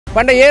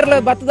ಪಂಡ ಏರ್ಲ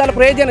ಬತ್ತದಾಲ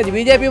ಪ್ರಯೋಜನ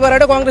ಬಿಜೆಪಿ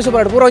ಬರಾಡು ಕಾಂಗ್ರೆಸ್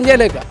ಬರಾಡು ಪೂರ ಒಂಜೇ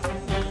ಲೆಕ್ಕ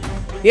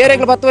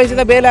ಏರೆಗ್ಲ 10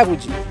 ವಯಸ್ಸಿದ ಬೇಲೆ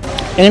ಹಾಕುಚ್ಚಿ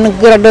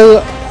ಏನಕ್ಕೆ ಎರಡು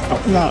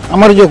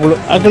ಅಮರ ಜೋಕುಲು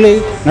ಆಗಲಿ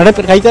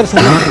ನಡಪೆ ಕೈತಾರ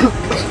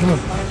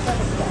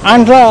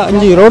ಆಂಡ್ರ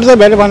ಒಂಜಿ ರೋಡ್ದ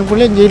ಬೇಲೆ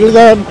ಬಂದ್ಬಿಡಿ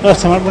ಜಿಲ್ಲದ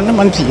ಸಮರ್ಪಣೆ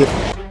ಮನಸ್ಸಿಗೆ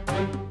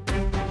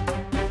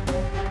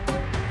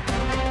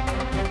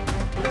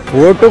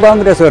ಓಟು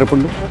ಕಾಂಗ್ರೆಸ್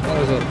ವರಪುಂಡು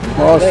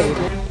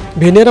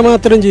ಬೇನೇರ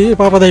ಮಾತ್ರ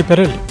ಪಾಪದ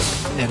ಇಪ್ಪರಲ್ಲಿ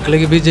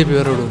ಎಂಕಳಿಗೆ ಬಿಜೆಪಿ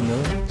ಹೊರಡು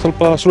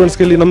ಸ್ವಲ್ಪ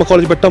ಸ್ಟೂಡೆಂಟ್ಸ್ಗೆ ಇಲ್ಲಿ ನಮ್ಮ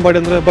ಕಾಲೇಜ್ ಬೆಟ್ಟಂಪಾಡಿ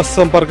ಅಂದರೆ ಬಸ್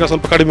ಸಂಪರ್ಕ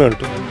ಸ್ವಲ್ಪ ಕಡಿಮೆ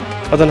ಉಂಟು,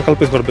 ಅದನ್ನು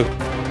ಕಲ್ಪಿಸಿಕೊಡ್ಬೇಕು.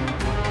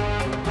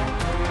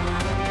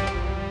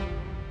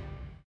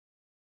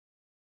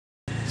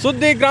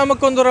 ಸುದ್ದಿ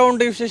ಗ್ರಾಮಕ್ಕೊಂದು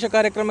ರೌಂಡ್ ವಿಶೇಷ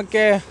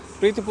ಕಾರ್ಯಕ್ರಮಕ್ಕೆ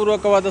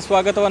ಪ್ರೀತಿಪೂರ್ವಕವಾದ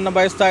ಸ್ವಾಗತವನ್ನು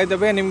ಬಯಸ್ತಾ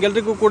ಇದ್ದೇವೆ.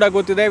 ನಿಮಗೆಲ್ಲರಿಗೂ ಕೂಡ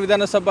ಗೊತ್ತಿದೆ,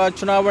 ವಿಧಾನಸಭಾ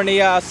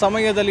ಚುನಾವಣೆಯ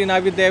ಸಮಯದಲ್ಲಿ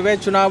ನಾವಿದ್ದೇವೆ.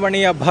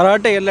 ಚುನಾವಣೆಯ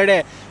ಭರಾಟೆ ಎಲ್ಲೆಡೆ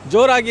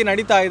ಜೋರಾಗಿ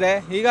ನಡೀತಾ ಇದೆ.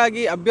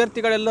 ಹೀಗಾಗಿ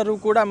ಅಭ್ಯರ್ಥಿಗಳೆಲ್ಲರೂ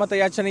ಕೂಡ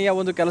ಮತಯಾಚನೆಯ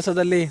ಒಂದು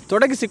ಕೆಲಸದಲ್ಲಿ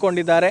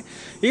ತೊಡಗಿಸಿಕೊಂಡಿದ್ದಾರೆ.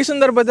 ಈ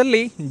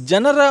ಸಂದರ್ಭದಲ್ಲಿ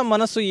ಜನರ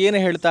ಮನಸ್ಸು ಏನು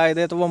ಹೇಳ್ತಾ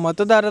ಇದೆ ಅಥವಾ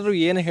ಮತದಾರರು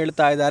ಏನು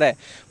ಹೇಳ್ತಾ ಇದ್ದಾರೆ,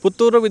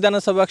 ಪುತ್ತೂರು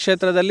ವಿಧಾನಸಭಾ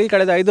ಕ್ಷೇತ್ರದಲ್ಲಿ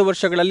ಕಳೆದ 5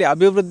 ವರ್ಷಗಳಲ್ಲಿ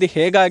ಅಭಿವೃದ್ಧಿ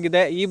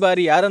ಹೇಗಾಗಿದೆ, ಈ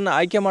ಬಾರಿ ಯಾರನ್ನು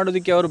ಆಯ್ಕೆ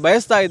ಮಾಡೋದಕ್ಕೆ ಅವರು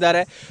ಬಯಸ್ತಾ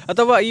ಇದ್ದಾರೆ,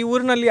 ಅಥವಾ ಈ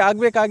ಊರಿನಲ್ಲಿ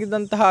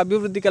ಆಗಬೇಕಾಗಿದ್ದಂತಹ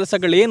ಅಭಿವೃದ್ಧಿ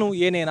ಕೆಲಸಗಳೇನು,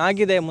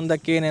 ಏನೇನಾಗಿದೆ,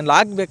 ಮುಂದಕ್ಕೆ ಏನೇನು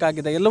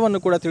ಆಗಬೇಕಾಗಿದೆ ಎಲ್ಲವನ್ನು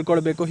ಕೂಡ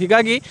ತಿಳ್ಕೊಳ್ಬೇಕು.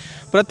 ಹೀಗಾಗಿ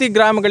ಪ್ರತಿ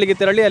ಗ್ರಾಮಗಳಿಗೆ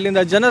ತೆರಳಿ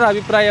ಅಲ್ಲಿಂದ ಜನರ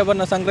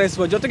ಅಭಿಪ್ರಾಯವನ್ನು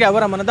ಸಂಗ್ರಹಿಸುವ ಜೊತೆಗೆ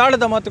ಅವರ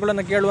ಮನದಾಳದ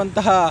ಮಾತುಗಳನ್ನು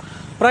ಕೇಳುವಂತಹ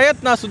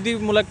ಪ್ರಯತ್ನ ಸುದ್ದಿ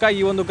ಮೂಲಕ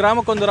ಈ ಒಂದು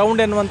ಗ್ರಾಮಕ್ಕೊಂದು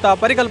ರೌಂಡ್ ಎನ್ನುವಂಥ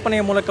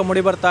ಪರಿಕಲ್ಪನೆಯ ಮೂಲಕ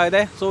ಮೂಡಿ ಬರ್ತಾ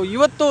ಇದೆ. ಸೊ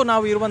ಇವತ್ತು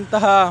ನಾವು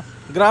ಇರುವಂತಹ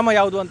ಗ್ರಾಮ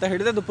ಯಾವುದು ಅಂತ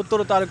ಹೇಳಿದರೆ ಅದು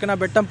ಪುತ್ತೂರು ತಾಲೂಕಿನ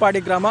ಬೆಟ್ಟಂಪಾಡಿ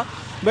ಗ್ರಾಮ.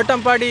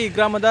 ಬೆಟ್ಟಂಪಾಡಿ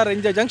ಗ್ರಾಮದ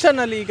ರೆಂಜ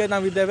ಜಂಕ್ಷನ್ನಲ್ಲಿ ಈಗ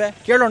ನಾವಿದ್ದೇವೆ.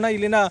 ಕೇಳೋಣ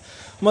ಇಲ್ಲಿನ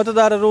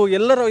ಮತದಾರರು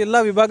ಎಲ್ಲ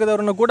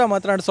ವಿಭಾಗದವರನ್ನು ಕೂಡ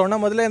ಮಾತನಾಡಿಸೋಣ.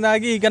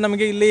 ಮೊದಲನೇದಾಗಿ ಈಗ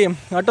ನಮಗೆ ಇಲ್ಲಿ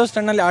ಆಟೋ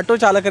ಸ್ಟ್ಯಾಂಡ್ನಲ್ಲಿ ಆಟೋ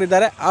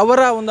ಚಾಲಕರಿದ್ದಾರೆ, ಅವರ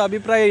ಒಂದು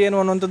ಅಭಿಪ್ರಾಯ ಏನು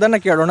ಅನ್ನುವಂಥದ್ದನ್ನು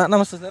ಕೇಳೋಣ.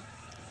 ನಮಸ್ತೆ ಸರ್.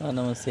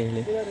 ನಮಸ್ತೆ,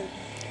 ಹೇಳಿ.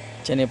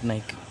 ಚೆನ್ನಪ್ಪ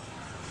ನಾಯ್ಕ.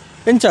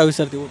 ಎಂಚಾವಿ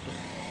ಸರ್ತಿ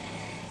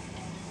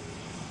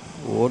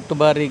ಓಟು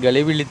ಬಾರಿ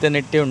ಗಳಿ ಬೀಳಿತ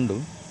ನೆಟ್ಟೆ ಉಂಡು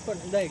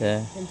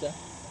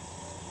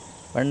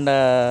ಪಂಡ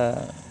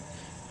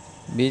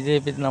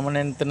BJP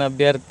ನಮ್ಮನೆಂತನ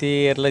ಅಭ್ಯರ್ಥಿ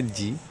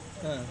ಎರ್ಲಜ್ಜಿ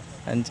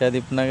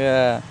ಅಂಚಾದಿಪ್ಪನಾಗ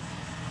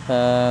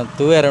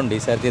ತೂವೆರುಂಡು ಈ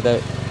ಸರ್ತಿದ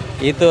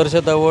ಈತ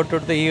ವರ್ಷದ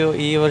ಓಟು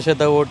ಈ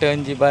ವರ್ಷದ ಓಟು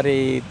ಅಂಜಿ ಬಾರಿ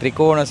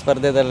ತ್ರಿಕೋಣ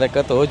ಸ್ಪರ್ಧೆದ ಲೆಕ್ಕ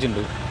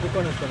ತೋಜುಂಡು.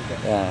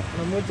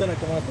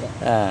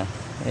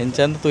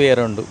 ಎಂಚಂದ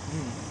ತೂಯರುಂಡು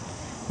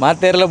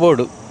ಮಾತೆರ್ಲ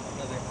ಬೋಡು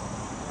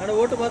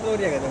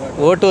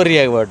ಓಟು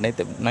ಒರಿಯಾಗಿ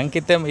ಬಾಡ್ನೈತೆ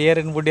ನಂಕಿತ್ತೆ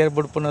ಏರಿನ ಬುಡಿಯರ್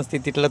ಬುಡ್ಪುನ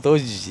ಸ್ಥಿತಿ ಇಟ್ಲ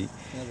ತೋಜುಜಿ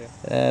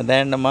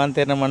ದಾಂಡ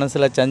ಮಾಂತೇನ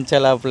ಮನಸ್ಸೆಲ್ಲ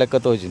ಚಂಚಲ ಆಪ್ಲೆಕ್ಕ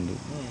ತೋಜುಂಡು.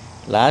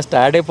 ಲಾಸ್ಟ್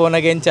ಆಡೆ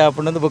ಪೋನಾಗ ಎಂಚ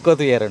ಆಪುಂಡು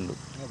ಬುಕ್ಕೋತು ಏರಂಡು.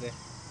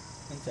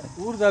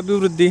 ಊರ್ದ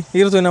ಅಭಿವೃದ್ಧಿ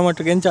ಇರ್ತು ನಮ್ಮ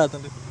ಮಟ್ಟಿಗೆ ಎಂಚ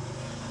ಆತಂದು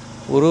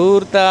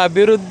ಊರ್ತ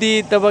ಅಭಿವೃದ್ಧಿ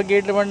ಇತ್ತ ಬಗ್ಗೆ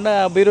ಇಟ್ಕೊಂಡ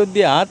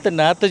ಅಭಿವೃದ್ಧಿ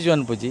ಆತಜು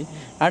ಅನ್ಪುಜಿ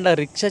ಆಂಡ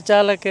ರಿಕ್ಷಾ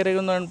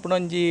ಚಾಲಕರಿಗೊಂದು ಅನ್ಪುಣ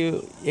ಒಂಜಿ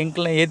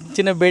ಎಂಕ್ಲ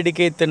ಹೆಚ್ಚಿನ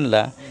ಬೇಡಿಕೆ ಇತ್ತಲ್ಲ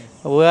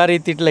ಆ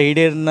ರೀತಿ ಇಟ್ಲ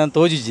ಹಿಡಿಯರ್ನ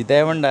ತೋಜುಜಿ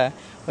ದಯವಂಡ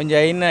ಒಂಜಿ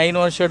 5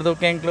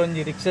 ವರ್ಷದಕ್ಕೆ ಎಂಕ್ಲ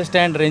ಒಂಜಿ ರಿಕ್ಷಾ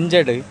ಸ್ಟ್ಯಾಂಡ್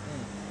ರೆಂಜಡ್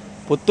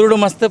ಪುತ್ತೂಡು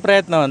ಮಸ್ತ್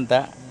ಪ್ರಯತ್ನವಂತ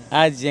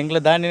ಆಜಿ ಎಂಕ್ಲ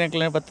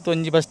ದಾನಿನಕ್ಲ ಪತ್ತು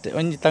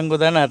ಒಂಜಿ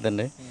ತಂಗುದಾನ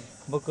ಆತಂಡು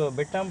ಬುಕ್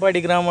ಬೆಟ್ಟಂಪಾಡಿ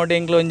ಗ್ರಾಮ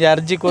ಎಂಕ್ಲ ಒಂಜಿ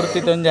ಅರ್ಜಿ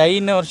ಕೊಡ್ತಿತ್ತು ಒಂಜಿ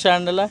 5 ವರ್ಷ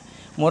ಆಂಡಲ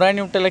ಮುರಾಣಿ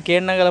ಉಟ್ಟೆಲ್ಲ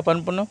ಕೇರ್ನಗಲ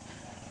ಪನ್ಪುನು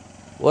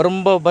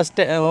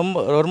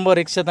ಒರಂಬೋ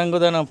ರಿಕ್ಷಾ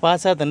ತಂಗುದಾನ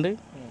ಪಾಸ್ ಆತಂಡು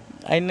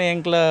ಐನ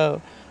ಎಂಕ್ಲ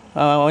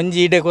ಒಂಜಿ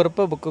ಈಡೆ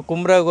ಕೊರಪ ಬುಕ್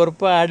ಕುಮ್ರ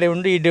ಕೊರಪ ಆಡೆ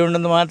ಉಂಡು ಈಡೆ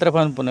ಉಂಡು ಮಾತ್ರ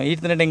ಪನ್ಪುನು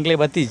ಈತನ ಎಂಕ್ಲೆ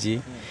ಬತ್ತೀಜಿ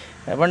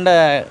ಪಂಡ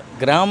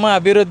ಗ್ರಾಮ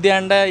ಅಭಿವೃದ್ಧಿ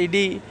ಆಂಡ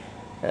ಇಡೀ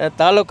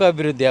ತಾಲೂಕು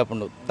ಅಭಿವೃದ್ಧಿ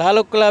ಆಪುಂಡು.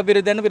 ತಾಲೂಕುಲ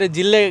ಅಭಿವೃದ್ಧಿ ಅಂದ್ರೆ ಬೇರೆ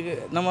ಜಿಲ್ಲೆ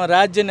ನಮ್ಮ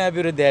ರಾಜ್ಯನ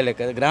ಅಭಿವೃದ್ಧಿ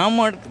ಆಗ್ಲಿಕ್ಕೆ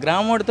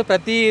ಗ್ರಾಮ ಹೊಡ್ತು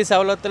ಪ್ರತಿ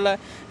ಸವಲತ್ತುಲ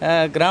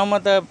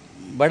ಗ್ರಾಮದ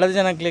ಬಡ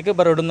ಜನಕ್ಲಿಕ್ಕೆ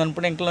ಬರೋಡು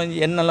ಅನ್ಪುಣ ಎಂಕ್ಲ ಒಂಜಿ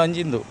ಎನ್ನಲ್ಲ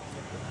ಒಂಜಿಂದು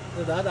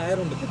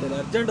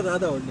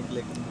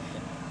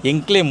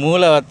ಎಂಕ್ಲೆ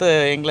ಮೂಲವತ್ತು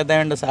ಎಂಕ್ಲ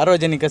ದಾಂಡ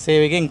ಸಾರ್ವಜನಿಕ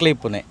ಸೇವೆಗೆ ಎಂಕ್ಲೆ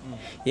ಇಪ್ಪುನೆ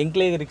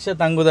ಎಂಕ್ಲೆ ರಿಕ್ಷಾ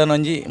ತಂಗುದಾನ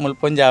ಒಂಜಿ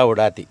ಮುಲ್ಪೊಂಜಿ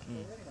ಆವುಡಾತಿ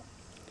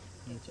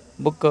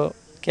ಬುಕ್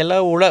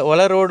ಕೆಲವು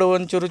ಒಳ ರೋಡು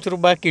ಒಂದು ಚೂರು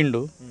ಬಾಕಿ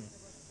ಉಂಡು.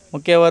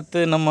 ಮುಖ್ಯವತ್ತು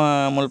ನಮ್ಮ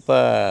ಮುಲ್ಪ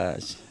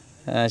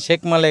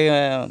ಶೇಖ್ಮಲೆ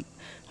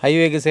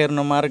ಹೈವೇಗೆ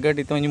ಸೇರಿನ ಮಾರ್ಗಡ್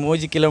ಇತ್ತು ಒಂಜಿ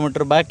 3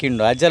 ಕಿಲೋಮೀಟ್ರ್ ಬಾಕಿ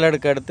ಉಂಡು. ಅಜ್ಜಲಡ್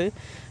ಕಡ್ತು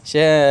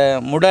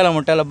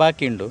ಮುಡಲ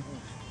ಬಾಕಿ ಉಂಡು.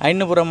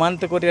 ಐನು ಪುರ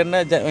ಮಂತ್ ಕೊರಿಯರ್ನ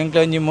ಎಂಕ್ಲ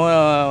ಒಂಜಿ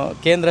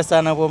ಕೇಂದ್ರ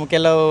ಸ್ಥಾನ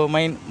ಕೆಲವು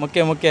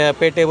ಮುಖ್ಯ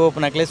ಪೇಟೆ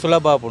ಓಪನಕ್ಲೆ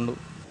ಸುಲಭ ಆಪುಂಡು.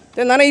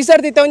 ನಾನು ಈ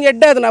ಸರ್ತಿ ಒಂಜಿ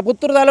ಎಡ್ಡೆ ಅದು ನಾ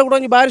ಪುತ್ತೂರು ತಾಲೂಕು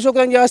ಒಂಜಿ ಬಾರಿ ಶೋಕ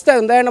ಒಂಜಿ ವ್ಯವಸ್ಥೆ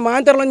ಅದು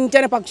ಮಾಂತರ್ಲ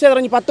ಇಂಚಾನೆ ಪಕ್ಷದ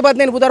ಒಂಜಿ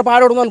 10-15 ಬುಧಾರ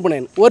ಪಾಡೋಡು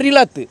ಅನ್ಪುಣೇನು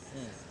ಒರಿಲತ್ತು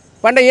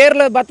ಪಂಡ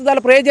ಏರ್ಲ ಬತ್ತದಾಲ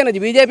ಪ್ರಯೋಜನ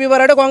BJP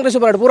ಬರಾಡು ಕಾಂಗ್ರೆಸ್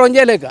ಬರಾಡು ಪೂರ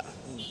ಒಂಜೇ ಲೆಕ್ಕ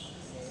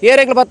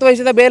ಏರೆಗ್ಲ 10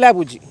 ವಯಸ್ಸಿದ ಬೇಲೆ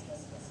ಹಾಕುಚ್ಚಿ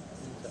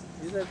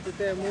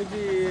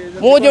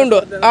ಮೂಜಿ ಉಂಡು.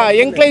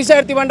 ಎಂಕ್ಲೆ ಈ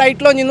ಸರ್ತಿ ಬಂಡ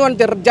ಇಟ್ಲೊಂದು ಇನ್ನು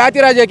ಅಂತೀರಿ ಜಾತಿ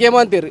ರಾಜ್ಯಕ್ಕೆ ಏಮೋ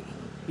ಅಂತೀರಿ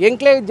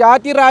ಎಂಕ್ಲೆ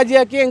ಜಾತಿ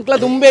ರಾಜ್ಯಕ್ಕೆ ಎಂಕ್ಲ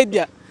ದುಂಬೆ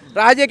ಇದ್ಯಾ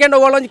ರಾಜ್ಯಕ್ಕೆ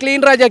ಒಂಜಿ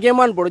ಕ್ಲೀನ್ ರಾಜ್ಯಕ್ಕೆ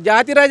ಏಮೋ ಅನ್ಬೋಡು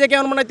ಜಾತಿ ರಾಜ್ಯಕ್ಕೆ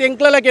ಏನು ಮಾಡತ್ತೆ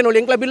ಎಂಕ್ಲಕ್ಕೆ ನೋಡಿ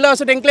ಎಂಕ್ಲ ಬಿಲ್ಲ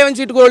ಹೊಸಟ್ಟು ಎಂಕ್ಲೆ ಒಂದು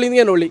ಸೀಟ್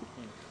ಗೋಳಿಗೆ ನೋಡಿ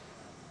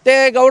ತೇ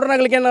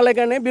ಗೌಡನಗಳಿಗೆ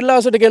ಏನಲ್ಲಕಣೆ ಬಿಲ್ಲ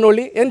ಹೊಸಟಿಗೆ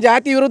ನೋಡಿ ಏನು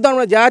ಜಾತಿ ವಿರುದ್ಧ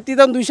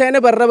ಜಾತಿದೊಂದು ವಿಷಯನೇ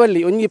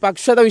ಬರ್ರಬಲ್ಲಿ ಒಂಜಿ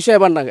ಪಕ್ಷದ ವಿಷಯ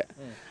ಬಂದಾಗ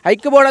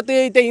ಐಕ್ಯ ಬೋಡತ್ತೆ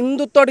ಐತೆ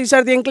ಹಿಂದುತ್ವ ಈ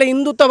ಸರ್ತಿ ಎಂಕ್ಲೆ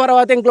ಹಿಂದುತ್ವ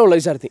ಬರವಾತ ಎಂಕ್ಲ ಉಳ್ಳ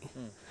ಈ ಸರ್ತಿ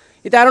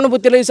ಇತ್ತು ಅರುಣ್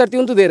ಬುತ್ತಿಲ್ಲ ಈ ಸರ್ತಿ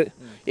ಉಂತುದೇರು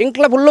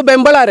ಎಂಕ್ಲ ಫುಲ್ಲು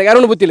ಬೆಂಬಲಾರೆ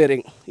ಅರುಣ್ ಬುತ್ತಿಲೇರಿ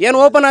ಏನು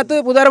ಓಪನ್ ಆತು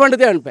ಪುದಾರ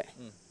ಬಂಡದೆ ಅನ್ಪೆ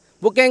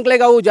ಬುಕ್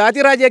ಎಂಕ್ಲೆಗೆ ಅವು ಜಾತಿ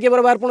ರಾಜ್ಯಕ್ಕೆ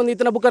ಬರಬಾರ್ಪುಣ್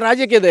ಇತ್ತನ ಬುಕ್ಕ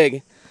ರಾಜ್ಯಕ್ಕೆ ಇದೆ ಹೇಗೆ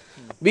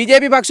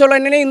BJP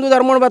ಪಕ್ಷಗಳನ್ನೇ ಹಿಂದೂ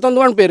ಧರ್ಮ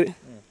ಬತ್ತೊಂದು ಅನ್ಪೇರಿ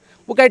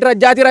ಬುಕ್ಕ ಇಟ್ರ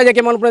ಜಾತಿ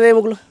ರಾಜ್ಯಕ್ಕೆ ಮನ್ಪದೆ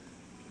ಮುಗ್ಲು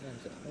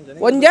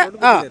ಒಂಜ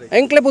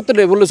ಎಂಕ್ಲೆ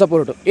ಪುತ್ತೂರು ಫುಲ್ಲು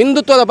ಸಪೋರ್ಟು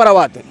ಹಿಂದುತ್ವದ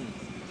ಪರವಾತು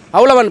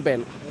ಅವಳ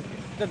ಅನ್ಪೇನು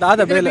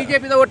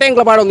BJP ಓಟೆ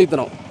ಎಂಕ್ಲ ಮಾಡೋಂದಿತ್ತು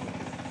ನಾವು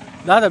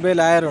ದಾದ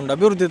ಬೇಲೆ ಆಯರುಂಡು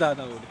ಅಭಿವೃದ್ಧಿ ದಾದ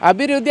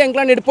ಅಭಿವೃದ್ಧಿ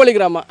ಎಂಕ್ಲ ನಿಡ್ಪೊಳಿ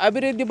ಗ್ರಾಮ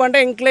ಅಭಿವೃದ್ಧಿ ಬಂಡ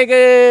ಎಂಕ್ಲೆಗೆ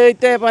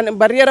ಇತ್ತೆ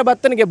ಬರ್ರಿಯರ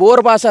ಬತ್ತನಿಗೆ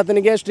ಬೋರ್ ಪಾಸ್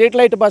ಆತನಿಗೆ ಸ್ಟ್ರೀಟ್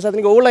ಲೈಟ್ ಪಾಸ್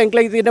ಆತನಿಗೆ ಓಳ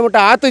ಎಂಕ್ಲೆಗೆ ತಿನ್ನಮಟ್ಟ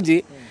ಆತುಜಿ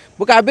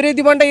ಬುಕ್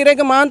ಅಭಿವೃದ್ಧಿ ಬಂಡ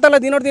ಇರೋಕೆ ಮಾಂತಲ್ಲ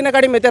ದಿನೋಡು ದಿನ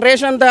ಕಡಿಮೆ ಐತೆ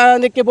ರೇಷನ್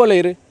ಅದಕ್ಕೆ ಬೋಲೆ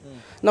ಇರು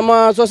ನಮ್ಮ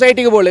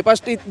ಸೊಸೈಟಿಗೆ ಬೋಳೆ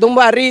ಫಸ್ಟ್ ತುಂಬ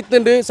ಅರಿ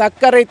ಇತ್ತುಂಡು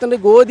ಸಕ್ಕರೆ ಇತ್ತುಂಡು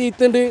ಗೋಧಿ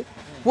ಇತ್ತುಂಡು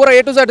ಪೂರ A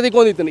to Z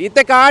ದಿಕ್ಕೊಂಡಿತ್ತು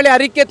ಇತ್ತೆ ಕಾಳಿ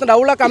ಅರಿಕೆ ಎತ್ತುಂಡು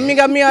ಅವಳ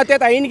ಕಮ್ಮಿ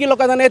ಆತೈತೆ 5 ಕಿಲೋ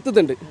ಕದನ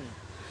ಎತ್ತುಂಡು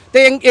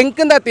ತೆ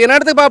ಎಂಕಂದ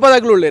ಏನಾಡ್ತು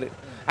ಪಾಪದಾಗ್ಲು ಉಳ್ಳೇರು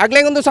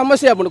ಆಗ್ಲೇಗೊಂದು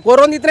ಸಮಸ್ಯೆ ಆಗ್ಬಿಡು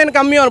ಕೊರೊಂದಿದ್ರೆ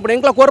ಕಮ್ಮಿ ಆಗ್ಬಿಡು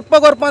ಎಂಕ್ಲ ಕೊರ್ಪ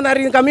ಅಂತ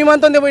ಅರಿ ಕಮ್ಮಿ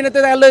ಮಂತಂದೆ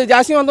ಹೋಯ್ನತ್ತೆ ಅಲ್ಲ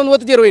ಜಾಸ್ತಿ ಮಂತೊಂದು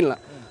ಒತ್ತಿರೋ ಇಲ್ಲ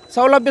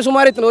ಸೌಲಭ್ಯ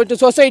ಸುಮಾರು ಇತ್ತು ಒಟ್ಟು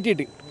ಸೊಸೈಟಿ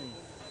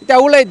ಇತ್ತೆ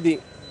ಅವಳ ಇದ್ದಿ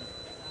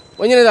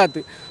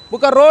ಒಂಜನೇದಾತು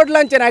ಬುಕ್ಕ ರೋಡ್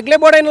ಲಂಚೇನೆ ಅಗ್ಲೇ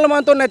ಬೋಡ ಏನೆಲ್ಲ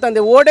ಮಾತೊಂಡೆ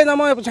ತಂದೆ ಓಡೆ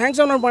ನಮ್ಮ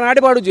ಸ್ಯಾಂಕ್ಷನ್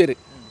ಆಡಿ ಬಾಡುಜೇರಿ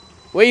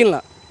ಒಯ್ಯಿಲ್ಲ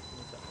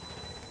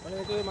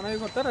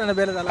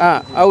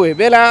ಹಾಂ ಅವೇ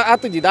ಬೇಲೆ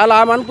ಆತುಜಿ ದಾಲ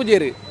ಆ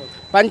ಮನ್ಪುಜೇರಿ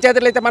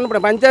ಪಂಚಾಯತ್ಲ ಐತೆ ಮನ್ಪುಡ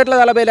ಪಂಚಾಯತ್ಲ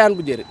ದಾಲ ಬೇಲೆ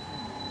ಅನ್ಪುಜೇರಿ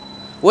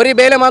ಒರಿ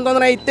ಬೇಲೆ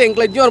ಮಾತೊಂದ್ರೆ ಇತ್ತೆ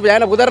ಎಂಕ್ಲ ಇಜ್ಜಿ ಅನ್ಪು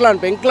ಯಾನ ಬುದರ್ಲ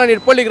ಅನ್ಪು ಎಂಕ್ಲ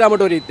ಇಡ್ಪಳ್ಳಿ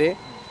ಗ್ರಾಮಟೋರಿ ಇತ್ತೆ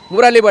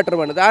ಮುರಳಿ ಭಟ್ರು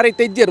ಬಂದು ಆ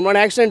ರೀತಿ ಇಜ್ಜಿರು ಮನೆ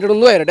ಆಕ್ಸಿಡೆಂಟ್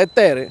ಒಂದು ಡೆತ್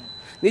ಆಯ್ರು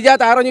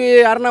ನಿಜಾತ ಆರೋಜಿ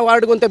ಯಾರನ್ನ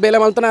ವಾರ್ಡ್ಗೊಂತೆ ಬೇಲೆ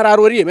ಮಲ್ತನಾರ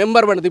 6 ವರಿ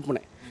ಮೆಂಬರ್ ಬಂದು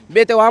ದಿಪ್ಪುಣೆ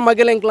ಬೇತೆ ವಾ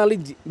ಮಗೆಲ್ಲ ಎಂಕ್ಲಲ್ಲಿ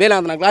ಇಜ್ಜಿ ಬೇಲೆ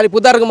ಅಂತ ಅಲ್ಲಿ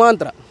ಪುದರ್ಗ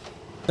ಮಾತ್ರ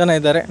ಜನ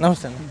ಇದ್ದಾರೆ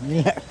ನಮಸ್ತೆ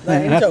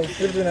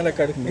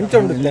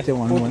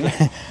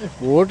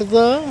ಓಟದ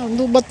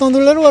ಒಂದು ಬತ್ತೊಂದು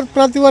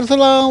ಪ್ರತಿ ವರ್ಷ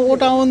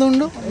ಓಟ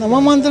ಒಂದುಂಡು ನಮ್ಮ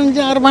ಮಂತ್ರ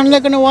ಆರು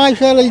ಮಣ್ಲೆಕ್ಕನೆ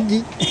ವಾಯ್ಸ್ ಎಲ್ಲ ಇಜ್ಜಿ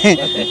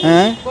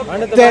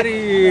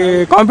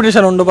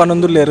ಕಾಂಪಿಟೇಷನ್ ಉಂಡು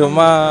ಪನ್ನೊಂದುಲ್ಲೇರು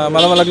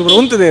ಮಲಮಲಕ್ಕೆ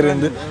ಉಂತದೇರು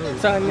ಎಂದು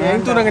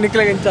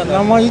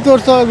ನಮ್ಮ ಇದು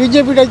ವರ್ಷ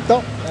BJP ಇತ್ತು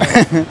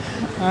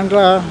ಅಂದ್ರ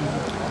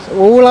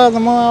ಓಳ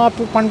ನಮ್ಮ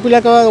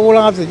ಪಣ್ಪಿಲಕ ಓಳ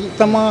ಆಗ್ತದೆ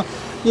ತಮ್ಮ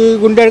ಈ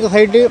ಗುಂಡೇಡ್ಕ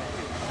ಸೈಡ್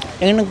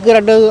ಏನಕ್ಕೆ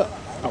ರಡ್ಡ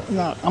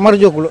ಅಮರ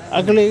ಜೋಕುಳು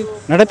ಅಕಲಿ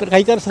ನಡಪೆ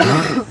ಕೈಕಾರ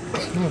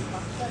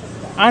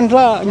ಅಂಟ್ಲ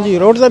ಒಂಜಿ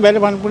ರೋಡ್ದ ಬೇಲೆ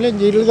ಮಾಡ್ಬಿಡ್ಲಿ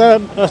ಜಿಲ್ಲದ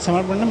ವ್ಯವಸ್ಥೆ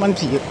ಮಾಡ್ಬಿಡ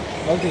ಮನ್ಸಿಗೆ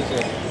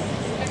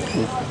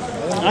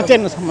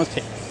ಆತೇನು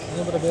ಸಮಸ್ಯೆ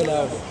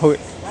ಹೋಗಿ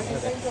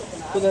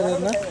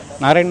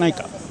ನಾರಾಯಣ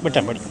ನಾಯ್ಕ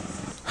ಬೆಟ್ಟಂಬಡಿ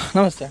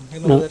ನಮಸ್ತೆ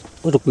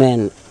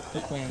ರುಕ್ಮೇನ್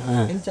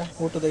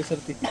ಊಟದ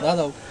ಸರ್ತಿ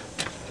ದಾದಾವು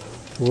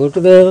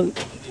ಊಟದ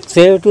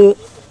ಸೇಟು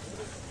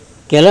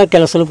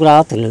ಕೆಲಸ ಪೂರ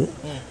ಆತಲ್ಲ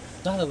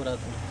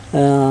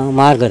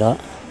ಮಾರ್ಗದ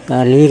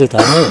ನೀರು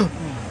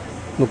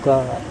ಮುಖ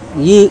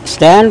ಈ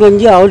ಸ್ಟ್ಯಾಂಡ್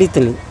ಒಂಜಿ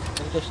ಅವಳಿತ್ತಲು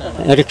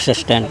ರಿಕ್ಷಾ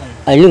ಸ್ಟ್ಯಾಂಡ್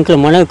ಅಲ್ಲಿ ಇಂಕ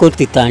ಮನೆ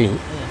ಕೊಡ್ತಿತ್ತು ಆಣಿ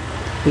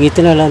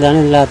ಈತನೆಲ್ಲ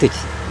ದನೆಲ್ಲ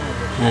ಆತಿಚ್ಚಿ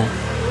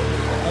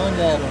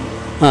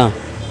ಹಾಂ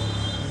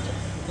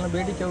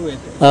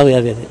ಅವೇ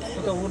ಅವೇ ಅವೇ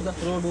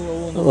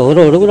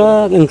ರೋಡ್ ಕೂಡ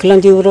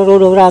ಇಂಕ್ಲಂಚಿ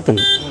ರೋಡ್ ಅವ್ರು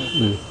ಆತನು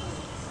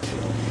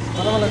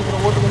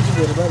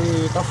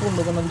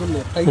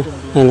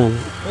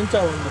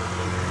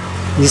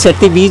ಈ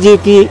ಸರ್ತಿ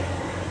BJP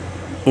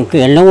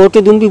ಎಲ್ಲ ಓಟು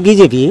ದುಂಬಿ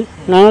BJP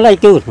ನಾನೆಲ್ಲ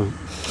ಐಕೆ ಬರ್ಕೊಂಡು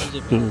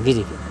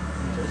BJP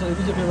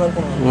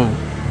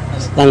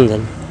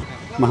ಬಂದಲ್ಲ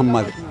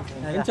ಮಹಮ್ಮದ್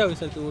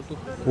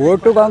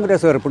ಓಟು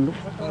ಕಾಂಗ್ರೆಸ್ ವರಪುಂಡು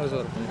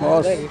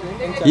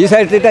ಈ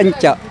ಸೈಡ್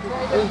ಅಂಚ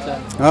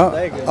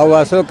ಅವು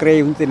ಅಶೋಕ್ ರೈ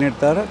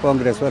ತಿನ್ನಿರ್ತಾರೆ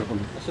ಕಾಂಗ್ರೆಸ್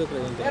ವರಪುಂಡು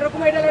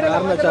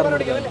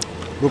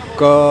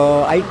ಬುಕ್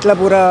ಐಟ್ಲ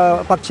ಪೂರ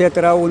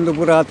ಪಕ್ಷೇತರ ಒಂದು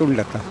ಪೂರ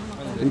ತುಂಡತ್ತ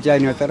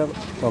ಅಂಚಾನಿ ಹೇಳ್ತಾರೆ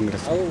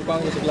ಕಾಂಗ್ರೆಸ್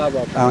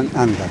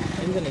ಅಂತ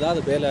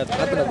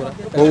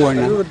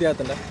ಹೂವಣ್ಣ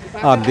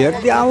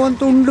ಅಭ್ಯರ್ಥಿ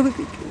ಅವಂತೂ ಉಂಡು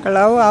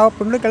ಕೆಲವು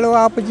ಆಪುಂಡು ಕೆಲವು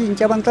ಆಪಜಿ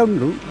ಇಂಚ ಬಂತ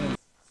ಉಂಡು.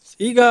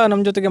 ಈಗ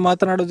ನಮ್ಮ ಜೊತೆಗೆ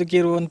ಮಾತನಾಡೋದಕ್ಕೆ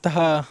ಇರುವಂತಹ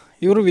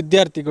ಇವರು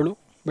ವಿದ್ಯಾರ್ಥಿಗಳು,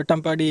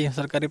 ಬೆಟ್ಟಂಪಾಡಿ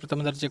ಸರ್ಕಾರಿ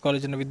ಪ್ರಥಮ ದರ್ಜೆ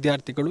ಕಾಲೇಜಿನ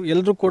ವಿದ್ಯಾರ್ಥಿಗಳು.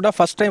 ಎಲ್ಲರೂ ಕೂಡ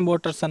ಫಸ್ಟ್ ಟೈಮ್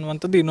ವೋಟರ್ಸ್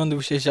ಅನ್ನುವಂಥದ್ದು ಇನ್ನೊಂದು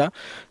ವಿಶೇಷ.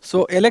 ಸೊ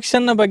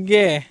ಎಲೆಕ್ಷನ್ನ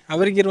ಬಗ್ಗೆ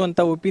ಅವರಿಗಿರುವಂಥ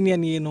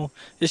ಒಪಿನಿಯನ್ ಏನು,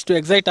 ಎಷ್ಟು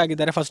ಎಕ್ಸೈಟ್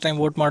ಆಗಿದ್ದಾರೆ ಫಸ್ಟ್ ಟೈಮ್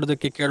ವೋಟ್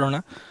ಮಾಡೋದಕ್ಕೆ ಕೇಳೋಣ.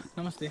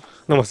 ನಮಸ್ತೆ.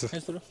 ನಮಸ್ತೆ.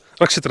 ಹೆಸರು?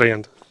 ರಕ್ಷಿತ್ ರೈ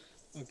ಅಂತ.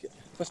 ಓಕೆ,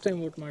 ಫಸ್ಟ್ ಟೈಮ್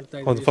ವೋಟ್ ಮಾಡ್ತಾ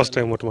ಇದ್ದೀವಿ. ಹೌದು, ಫಸ್ಟ್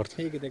ಟೈಮ್ ವೋಟ್ ಮಾಡ್ತೀವಿ.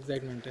 ಹೇಗಿದೆ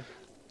ಎಕ್ಸೈಟ್ಮೆಂಟ್?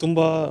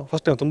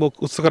 ಫಸ್ಟ್ ಟೈಮ್ ತುಂಬ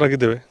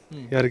ಉತ್ಸುಕರಾಗಿದ್ದೇವೆ.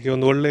 ಯಾರಿಗೆ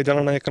ಒಂದು ಒಳ್ಳೆ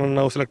ಜನನಾಯಕನನ್ನು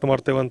ನಾವು ಸೆಲೆಕ್ಟ್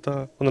ಮಾಡ್ತೇವೆ ಅಂತ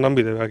ಒಂದು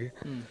ನಂಬಿದ್ದೇವೆ. ಹಾಗೆ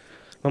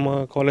ನಮ್ಮ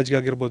ಕಾಲೇಜ್ಗೆ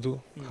ಆಗಿರ್ಬೋದು,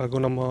 ಹಾಗೂ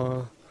ನಮ್ಮ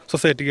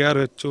ಸೊಸೈಟಿಗೆ ಯಾರು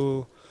ಹೆಚ್ಚು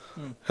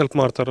ಹೆಲ್ಪ್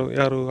ಮಾಡ್ತಾರೋ,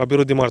 ಯಾರು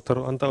ಅಭಿವೃದ್ಧಿ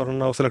ಮಾಡ್ತಾರೋ ಅಂಥವ್ರನ್ನ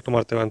ನಾವು ಸೆಲೆಕ್ಟ್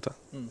ಮಾಡ್ತೇವೆ ಅಂತ.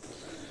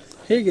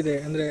 ಹೇಗಿದೆ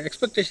ಅಂದರೆ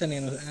ಎಕ್ಸ್ಪೆಕ್ಟೇಷನ್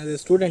ಏನು ಆ್ಯಸ್ ಎ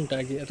ಸ್ಟೂಡೆಂಟ್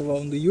ಆಗಿ ಅಥವಾ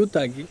ಒಂದು ಯೂತ್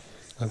ಆಗಿ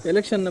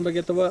ಎಲೆಕ್ಷನ್ನ ಬಗ್ಗೆ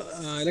ಅಥವಾ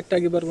ಎಲೆಕ್ಟ್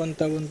ಆಗಿ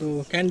ಬರುವಂಥ ಒಂದು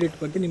ಕ್ಯಾಂಡಿಡೇಟ್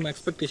ಬಗ್ಗೆ ನಿಮ್ಮ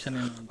ಎಕ್ಸ್ಪೆಕ್ಟೇಷನ್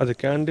ಏನು? ಅದೇ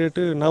ಕ್ಯಾಂಡಿಡೇಟ್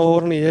ನಾವು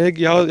ಅವ್ರನ್ನ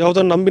ಹೇಗೆ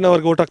ಯಾವುದನ್ನು ನಂಬಿ ನಾವು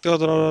ಅವ್ರಿಗೆ ಓಟ್ ಹಾಕ್ತೇವೆ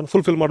ಅದನ್ನು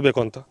ಫುಲ್ಫಿಲ್ ಮಾಡಬೇಕು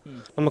ಅಂತ.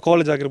 ನಮ್ಮ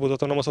ಕಾಲೇಜ್ ಆಗಿರ್ಬೋದು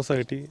ಅಥವಾ ನಮ್ಮ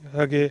ಸೊಸೈಟಿ,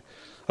 ಹಾಗೆ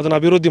ಅದನ್ನು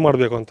ಅಭಿವೃದ್ಧಿ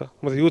ಮಾಡಬೇಕು ಅಂತ.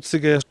 ಮತ್ತು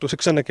ಯೂತ್ಸಿಗೆ ಎಷ್ಟು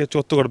ಶಿಕ್ಷಣಕ್ಕೆ ಹೆಚ್ಚು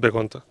ಒತ್ತು ಕೊಡಬೇಕು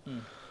ಅಂತ.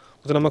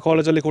 ಮತ್ತು ನಮ್ಮ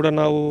ಕಾಲೇಜಲ್ಲಿ ಕೂಡ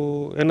ನಾವು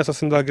NSS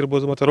ಇಂದ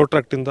ಆಗಿರ್ಬೋದು ಮತ್ತು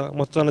ರೋಟ್ರಾಕ್ಟಿಂದ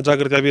ಮತದಾನ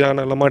ಜಾಗೃತಿ ಅಭಿಯಾನ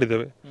ಎಲ್ಲ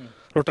ಮಾಡಿದ್ದೇವೆ.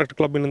 ರೋಟ್ರಾಕ್ಟ್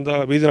ಕ್ಲಬ್ಬಿನಿಂದ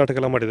ಬೀದಿ ನಾಟಕ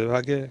ಎಲ್ಲ ಮಾಡಿದ್ದೇವೆ.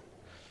 ಹಾಗೆ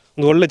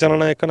ಒಂದು ಒಳ್ಳೆ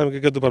ಜನನಾಯಕ ನಮಗೆ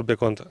ಗೆದ್ದು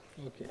ಬರಬೇಕು ಅಂತ.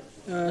 ಓಕೆ,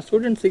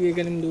 ಸ್ಟೂಡೆಂಟ್ಸಿಗೆ ಈಗ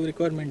ನಿಮ್ಮದು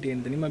ರಿಕ್ವೈರ್ಮೆಂಟ್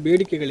ಏನಿದೆ, ನಿಮ್ಮ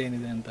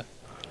ಬೇಡಿಕೆಗಳೇನಿದೆ ಅಂತ?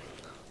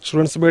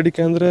 ಸ್ಟೂಡೆಂಟ್ಸ್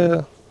ಬೇಡಿಕೆ ಅಂದರೆ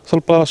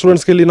ಸ್ವಲ್ಪ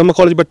ಸ್ಟೂಡೆಂಟ್ಸ್ಗೆ ಇಲ್ಲಿ ನಮ್ಮ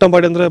ಕಾಲೇಜ್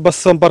ಬೆಟ್ಟಂಪಾಡಿ ಅಂದರೆ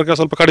ಬಸ್ ಸಂಪರ್ಕ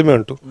ಸ್ವಲ್ಪ ಕಡಿಮೆ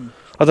ಉಂಟು,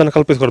 ಅದನ್ನು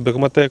ಕಲ್ಪಿಸಿಕೊಡ್ಬೇಕು.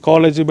 ಮತ್ತು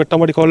ಕಾಲೇಜ್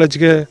ಬೆಟ್ಟಂಪಾಡಿ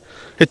ಕಾಲೇಜ್ಗೆ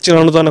ಹೆಚ್ಚಿನ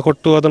ಅನುದಾನ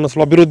ಕೊಟ್ಟು ಅದನ್ನು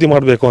ಸ್ವಲ್ಪ ಅಭಿವೃದ್ಧಿ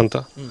ಮಾಡಬೇಕು ಅಂತ.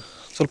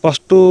 ಸ್ವಲ್ಪ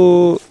ಅಷ್ಟು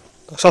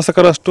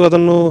ಶಾಸಕರಷ್ಟು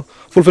ಅದನ್ನು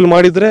ಫುಲ್ಫಿಲ್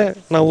ಮಾಡಿದರೆ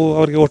ನಾವು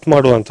ಅವರಿಗೆ ವೋಟ್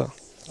ಮಾಡುವ ಅಂತ.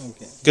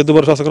 ಗೆದ್ದು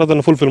ಬರೋ ಶಾಸಕರು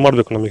ಅದನ್ನು ಫುಲ್ಫಿಲ್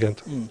ಮಾಡಬೇಕು ನಮಗೆ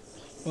ಅಂತ.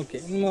 ಓಕೆ,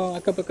 ನಿಮ್ಮ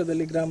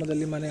ಅಕ್ಕಪಕ್ಕದಲ್ಲಿ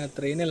ಗ್ರಾಮದಲ್ಲಿ ಮನೆ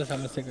ಹತ್ರ ಏನೆಲ್ಲ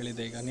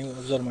ಸಮಸ್ಯೆಗಳಿದೆ ಈಗ ನೀವು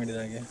ಅಬ್ಸರ್ವ್ ಮಾಡಿದ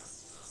ಹಾಗೆ?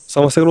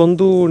 ಸಮಸ್ಯೆಗಳು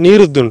ಒಂದು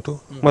ನೀರಿದ್ದುಂಟು,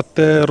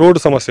 ಮತ್ತು ರೋಡ್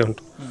ಸಮಸ್ಯೆ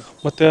ಉಂಟು,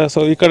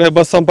 ಮತ್ತು ಈ ಕಡೆ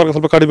ಬಸ್ ಸಂಪರ್ಕ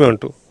ಸ್ವಲ್ಪ ಕಡಿಮೆ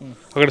ಉಂಟು.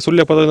 ಆ ಕಡೆ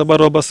ಸುಳ್ಯಪದದಿಂದ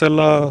ಬರುವ ಬಸ್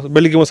ಎಲ್ಲ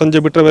ಬೆಳಿಗ್ಗೆ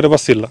ಸಂಜೆ ಬಿಟ್ಟರೆ ಬೇರೆ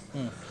ಬಸ್ ಇಲ್ಲ.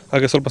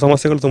 ಹಾಗೆ ಸ್ವಲ್ಪ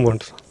ಸಮಸ್ಯೆಗಳು ತುಂಬ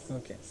ಉಂಟು.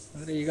 ಓಕೆ,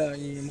 ಅಂದರೆ ಈಗ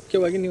ಈ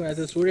ಮುಖ್ಯವಾಗಿ ನೀವು ಆಸ್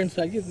ಎ ಸ್ಟೂಡೆಂಟ್ಸ್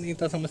ಆಗಿ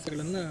ಇಂಥ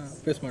ಸಮಸ್ಯೆಗಳನ್ನು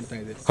ಫೇಸ್ ಮಾಡ್ತಾ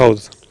ಇದ್ದೀರಿ. ಹೌದು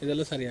ಸರ್.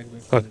 ಇದೆಲ್ಲ ಸರಿ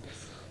ಆಗಬೇಕು.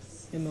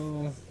 ಇನ್ನು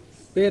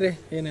ಬೇರೆ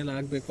ಏನೆಲ್ಲ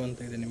ಆಗಬೇಕು ಅಂತ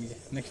ಇದೆ ನಿಮಗೆ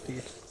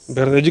ನೆಕ್ಸ್ಟಿಗೆ?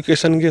 ಬೇರೆ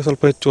ಎಜುಕೇಷನ್ಗೆ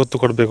ಸ್ವಲ್ಪ ಹೆಚ್ಚು ಒತ್ತು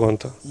ಕೊಡಬೇಕು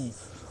ಅಂತ.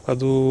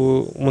 ಅದು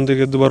ಮುಂದೆ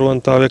ಗೆದ್ದು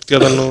ಬರುವಂಥ ವ್ಯಕ್ತಿ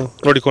ಅದನ್ನು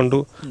ನೋಡಿಕೊಂಡು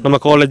ನಮ್ಮ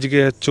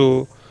ಕಾಲೇಜಿಗೆ ಹೆಚ್ಚು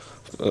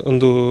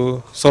ಒಂದು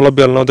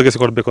ಸೌಲಭ್ಯವನ್ನು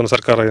ಒದಗಿಸಿಕೊಡಬೇಕು ಅಂತ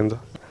ಸರ್ಕಾರದಿಂದ.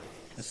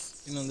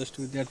 ಇನ್ನೊಂದಷ್ಟು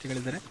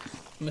ವಿದ್ಯಾರ್ಥಿಗಳಿದ್ದಾರೆ.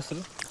 ನಿಮ್ಮ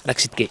ಹೆಸರು?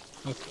 ರಕ್ಷಿತ್ ಕೆ.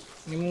 ಓಕೆ,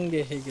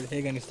 ನಿಮಗೆ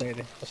ಹೇಗೆ ಅನಿಸ್ತಾ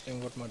ಇದೆ ಫಸ್ಟ್ ಟೈಮ್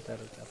ವೋಟ್ ಮಾಡ್ತಾ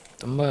ಇರುತ್ತೆ?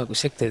 ತುಂಬ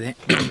ಖುಷಿ ಆಗ್ತಾಯಿದೆ.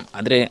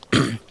 ಆದರೆ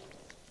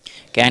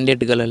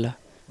ಕ್ಯಾಂಡಿಡೇಟ್ಗಳೆಲ್ಲ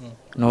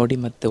ನೋಡಿ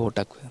ಮತ್ತೆ ವೋಟ್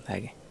ಹಾಕಬೇಕು ಅಂತ.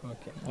 ಹಾಗೆ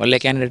ಒಳ್ಳೆ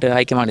ಕ್ಯಾಂಡಿಡೇಟ್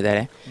ಆಯ್ಕೆ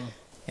ಮಾಡಿದ್ದಾರೆ,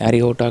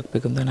 ಯಾರಿಗೆ ವೋಟ್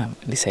ಹಾಕಬೇಕು ಅಂತ ನಾವು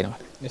ಡಿಸೈಡ್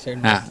ಮಾಡಿ.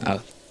 ಹಾಂ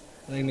ಹೌದು,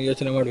 ಇನ್ನು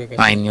ಯೋಚನೆ ಮಾಡಬೇಕು.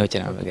 ಹಾಂ, ಇನ್ನು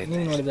ಯೋಚನೆ ಮಾಡಬೇಕು.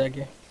 ನೀವು ನೋಡಿದ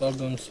ಹಾಗೆ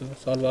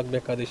ಸಾಲ್ವ್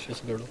ಆಗಬೇಕಾದ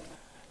ಇಶ್ಯೂಸ್ಗಳು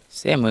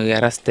ಸೇಮ್, ಈಗ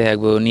ರಸ್ತೆ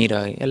ಆಗ್ಬೋದು, ನೀರು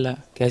ಎಲ್ಲ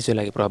ಕ್ಯಾಶುವಲ್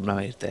ಆಗಿ ಪ್ರಾಬ್ಲಮ್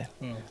ಇರ್ತದೆ,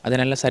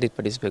 ಅದನ್ನೆಲ್ಲ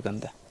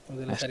ಸರಿಪಡಿಸಬೇಕಂತ.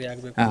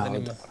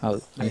 ಹೌದು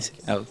ಹೌದು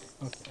ಅನಿಸಿಕೆ. ಹೌದು.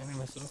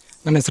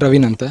 ನನ್ನ ಹೆಸರು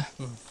ರವೀನ್ ಅಂತ.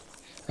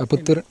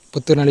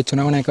 ಪುತ್ತೂರಿನಲ್ಲಿ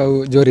ಚುನಾವಣೆ ಕಾವು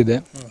ಜೋರಿದೆ.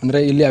 ಅಂದರೆ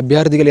ಇಲ್ಲಿ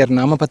ಅಭ್ಯರ್ಥಿಗಳು ಯಾರು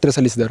ನಾಮಪತ್ರ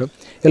ಸಲ್ಲಿಸಿದರು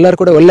ಎಲ್ಲರೂ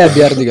ಕೂಡ ಒಳ್ಳೆ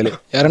ಅಭ್ಯರ್ಥಿಗಳೇ,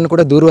 ಯಾರನ್ನು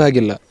ಕೂಡ ದೂರ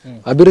ಆಗಿಲ್ಲ.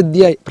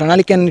 ಅಭಿವೃದ್ಧಿಯ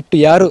ಪ್ರಣಾಳಿಕೆಯನ್ನಿಟ್ಟು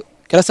ಯಾರು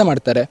ಕೆಲಸ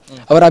ಮಾಡ್ತಾರೆ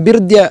ಅವರ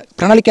ಅಭಿವೃದ್ಧಿಯ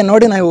ಪ್ರಣಾಳಿಕೆ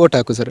ನೋಡಿ ನಾವು ಓಟ್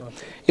ಹಾಕು ಸರ್.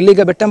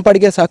 ಇಲ್ಲಿಗ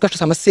ಬೆಟ್ಟಂಪಾಡಿಗೆ ಸಾಕಷ್ಟು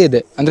ಸಮಸ್ಯೆ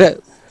ಇದೆ. ಅಂದರೆ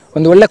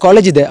ಒಂದು ಒಳ್ಳೆ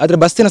ಕಾಲೇಜ್ ಇದೆ, ಆದರೆ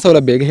ಬಸ್ಸಿನ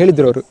ಸೌಲಭ್ಯ, ಈಗ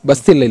ಹೇಳಿದ್ರು ಅವರು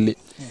ಬಸ್ ಇಲ್ಲ ಇಲ್ಲಿ.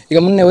 ಈಗ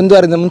ಒಂದು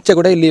ವಾರದ ಮುಂಚೆ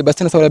ಕೂಡ ಇಲ್ಲಿ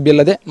ಬಸ್ಸಿನ ಸೌಲಭ್ಯ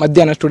ಇಲ್ಲದೆ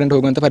ಮಧ್ಯಾಹ್ನ ಸ್ಟೂಡೆಂಟ್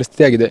ಹೋಗುವಂಥ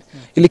ಪರಿಸ್ಥಿತಿ ಆಗಿದೆ.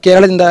 ಇಲ್ಲಿ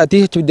ಕೇರಳದಿಂದ ಅತಿ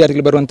ಹೆಚ್ಚು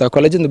ವಿದ್ಯಾರ್ಥಿಗಳು ಬರುವಂಥ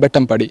ಕಾಲೇಜ್ ಒಂದು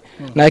ಬೆಟ್ಟಂಪಾಡಿ,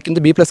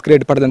 ನಾಯಕಿಂದ B+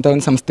 ಗ್ರೇಡ್ ಪಡೆದಂಥ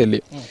ಒಂದು ಸಂಸ್ಥೆಯಲ್ಲಿ.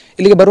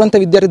 ಇಲ್ಲಿಗೆ ಬರುವಂಥ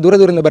ವಿದ್ಯಾರ್ಥಿ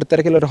ದೂರದಿಂದ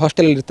ಬರ್ತಾರೆ, ಕೆಲವರು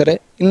ಹಾಸ್ಟೆಲ್ ಇರ್ತಾರೆ,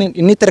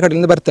 ಇನ್ನಿತರ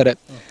ಕಡೆಯಿಂದ ಬರ್ತಾರೆ.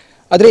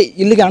 ಆದರೆ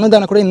ಇಲ್ಲಿಗೆ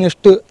ಅನುದಾನ ಕೂಡ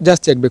ಇನ್ನಷ್ಟು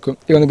ಜಾಸ್ತಿ ಆಗಬೇಕು.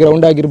 ಈಗ ಒಂದು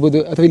ಗ್ರೌಂಡ್ ಆಗಿರ್ಬೋದು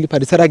ಅಥವಾ ಇಲ್ಲಿ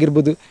ಪರಿಸರ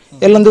ಆಗಿರ್ಬೋದು,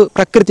 ಎಲ್ಲೊಂದು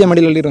ಪ್ರಕೃತಿಯ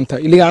ಮಡಿಲಲ್ಲಿರುವಂಥ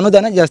ಇಲ್ಲಿಗೆ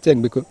ಅನುದಾನ ಜಾಸ್ತಿ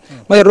ಆಗಬೇಕು.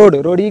 ಮತ್ತು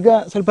ರೋಡ್ ಈಗ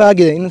ಸ್ವಲ್ಪ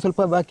ಆಗಿದೆ, ಇನ್ನು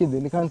ಸ್ವಲ್ಪ ಬಾಕಿ ಇದೆ,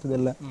 ಇಲ್ಲಿ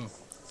ಕಾಣ್ತದೆಲ್ಲ.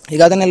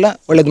 ಈಗ ಅದನ್ನೆಲ್ಲ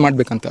ಒಳ್ಳೇದು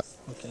ಮಾಡಬೇಕಂತ,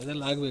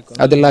 ಅದೆಲ್ಲ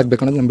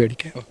ಆಗಬೇಕು ಅನ್ನೋದು ನಮ್ಮ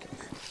ಬೇಡಿಕೆ.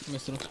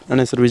 ನನ್ನ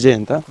ಹೆಸರು ವಿಜಯ್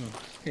ಅಂತ.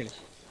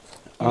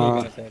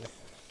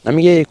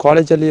 ನಮಗೆ ಈ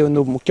ಕಾಲೇಜಲ್ಲಿ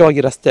ಒಂದು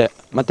ಮುಖ್ಯವಾಗಿ ರಸ್ತೆ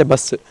ಮತ್ತು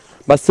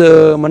ಬಸ್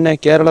ಮೊನ್ನೆ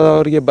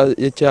ಕೇರಳದವರಿಗೆ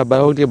ಹೆಚ್ಚು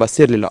ಹೋಗಲಿಕ್ಕೆ ಬಸ್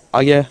ಇರಲಿಲ್ಲ.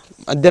 ಹಾಗೆ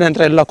ಮಧ್ಯಾಹ್ನ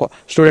ನಂತರ ಎಲ್ಲ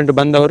ಸ್ಟೂಡೆಂಟ್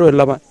ಬಂದವರು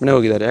ಎಲ್ಲ ಮನೆ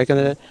ಹೋಗಿದ್ದಾರೆ.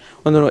 ಯಾಕೆಂದರೆ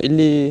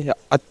ಇಲ್ಲಿ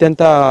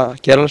ಅತ್ಯಂತ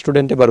ಕೇರಳ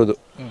ಸ್ಟೂಡೆಂಟೇ ಬರೋದು.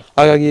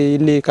 ಹಾಗಾಗಿ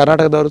ಇಲ್ಲಿ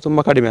ಕರ್ನಾಟಕದವರು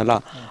ತುಂಬ ಕಡಿಮೆ ಅಲ್ಲ,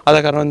 ಆದ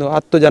ಕಾರಣ ಒಂದು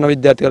 10 ಜನ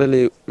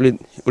ವಿದ್ಯಾರ್ಥಿಗಳಲ್ಲಿ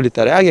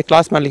ಉಳಿತಾರೆ. ಹಾಗೆ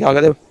ಕ್ಲಾಸ್ ಮಾಡಲಿಕ್ಕೆ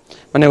ಆಗದೆ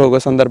ಮನೆಗೆ ಹೋಗುವ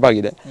ಸಂದರ್ಭ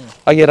ಆಗಿದೆ.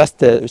 ಹಾಗೆ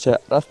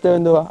ರಸ್ತೆ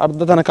ಒಂದು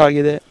ಅರ್ಧ ತನಕ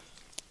ಆಗಿದೆ,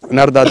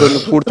 ಅರ್ಧ ಅದನ್ನು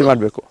ಪೂರ್ತಿ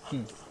ಮಾಡಬೇಕು.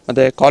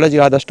 ಮತ್ತು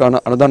ಕಾಲೇಜಿಗೆ ಆದಷ್ಟು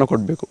ಅನುದಾನ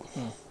ಕೊಡಬೇಕು.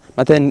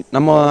 ಮತ್ತು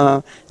ನಮ್ಮ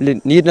ಇಲ್ಲಿ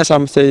ನೀರಿನ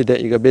ಸಮಸ್ಯೆ ಇದೆ,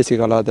 ಈಗ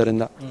ಬೇಸಿಗೆಕಾಲ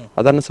ಆದ್ದರಿಂದ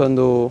ಅದನ್ನು ಸಹ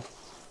ಒಂದು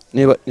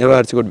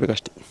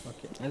ನಿವಾರಿಸಿಕೊಡ್ಬೇಕಷ್ಟೇ.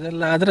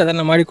 ಅದೆಲ್ಲ ಆದರೆ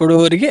ಅದನ್ನು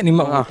ಮಾಡಿಕೊಡುವವರಿಗೆ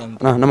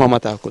ನಮ್ಮ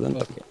ಮತ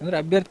ಹಾಕುವುದಂತ. ಅಂದರೆ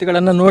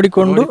ಅಭ್ಯರ್ಥಿಗಳನ್ನು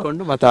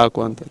ನೋಡಿಕೊಂಡು ಮತ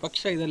ಹಾಕುವಂತ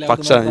ಪಕ್ಷ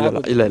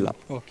ಇಲ್ಲ.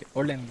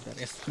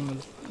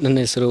 ನನ್ನ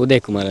ಹೆಸರು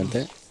ಉದಯ್ ಕುಮಾರ್ ಅಂತ.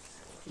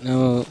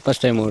 ನಾವು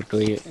ಫಸ್ಟ್ ಟೈಮ್ ಒಟ್ಟು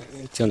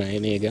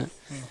ಚುನಾವಣೆ ಈಗ.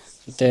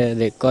 ಮತ್ತು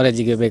ಅದೇ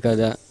ಕಾಲೇಜಿಗೆ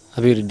ಬೇಕಾದ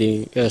ಅಭಿವೃದ್ಧಿ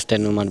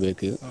ವ್ಯವಸ್ಥೆಯನ್ನು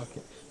ಮಾಡಬೇಕು.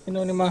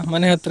 ಇನ್ನು ನಿಮ್ಮ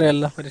ಮನೆ ಹತ್ರ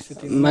ಎಲ್ಲ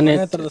ಪರಿಸ್ಥಿತಿ?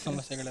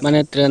 ಮನೆ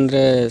ಹತ್ರ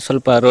ಅಂದರೆ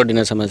ಸ್ವಲ್ಪ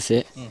ರೋಡಿನ ಸಮಸ್ಯೆ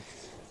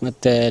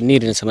ಮತ್ತು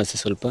ನೀರಿನ ಸಮಸ್ಯೆ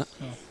ಸ್ವಲ್ಪ,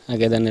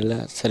 ಹಾಗೆ ಅದನ್ನೆಲ್ಲ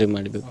ಸರಿ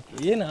ಮಾಡಬೇಕು.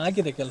 ಏನು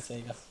ಆಗಿದೆ ಕೆಲಸ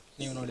ಈಗ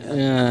ನೀವು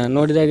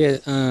ನೋಡಿದಾಗೆ?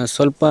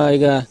 ಸ್ವಲ್ಪ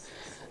ಈಗ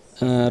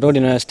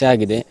ರೋಡಿನ ವ್ಯವಸ್ಥೆ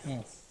ಆಗಿದೆ,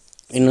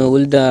 ಇನ್ನು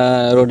ಉಳಿದ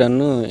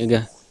ರೋಡನ್ನು ಈಗ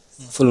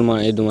ಫುಲ್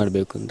ಇದು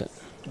ಮಾಡಬೇಕು ಅಂತ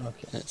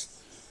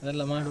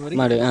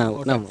ಮಾಡಿ.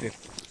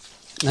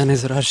 ನನ್ನ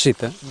ಹೆಸರು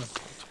ಹರ್ಷಿತ.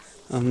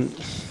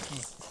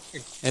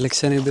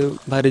 ಎಲೆಕ್ಷನ್ ಇದು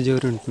ಭಾರಿ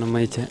ಜೋರು ಉಂಟು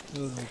ನಮ್ಮ ಈಚೆ.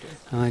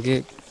 ಹಾಗೆ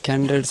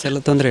ಕ್ಯಾಂಡಿಡೇಟ್ಸ್ ಎಲ್ಲ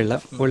ತೊಂದರೆ ಇಲ್ಲ,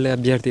 ಒಳ್ಳೆ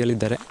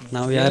ಅಭ್ಯರ್ಥಿಗಳಿದ್ದಾರೆ.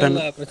 ನಾವು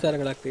ಯಾರನ್ನು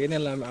ಪ್ರಚಾರಗಳಾಗ್ತದೆ,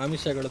 ಏನೆಲ್ಲ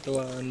ಆಮಿಷಗಳು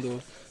ಅಥವಾ ಒಂದು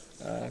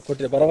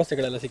ಕೊಟ್ಟಿದೆ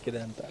ಭರವಸೆಗಳೆಲ್ಲ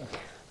ಸಿಕ್ಕಿದೆ ಅಂತ?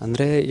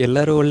 ಅಂದರೆ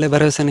ಎಲ್ಲರೂ ಒಳ್ಳೆ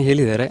ಭರವಸೆನ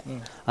ಹೇಳಿದ್ದಾರೆ,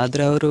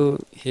 ಆದರೆ ಅವರು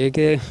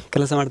ಹೇಗೆ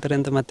ಕೆಲಸ ಮಾಡ್ತಾರೆ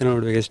ಅಂತ ಮತ್ತೆ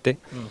ನೋಡಬೇಕಷ್ಟೇ.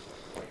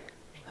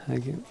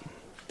 ಹಾಗೆ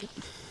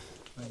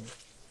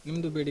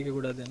ನಿಮ್ಮದು ಬೇಡಿಕೆ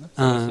ಕೂಡ ಅದೇನಾ?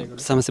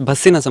 ಸಮಸ್ಯೆ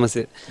ಬಸ್ಸಿನ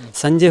ಸಮಸ್ಯೆ.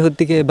 ಸಂಜೆ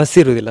ಹೊತ್ತಿಗೆ ಬಸ್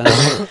ಇರುವುದಿಲ್ಲ.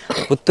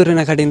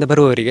 ಪುತ್ತೂರಿನ ಕಡೆಯಿಂದ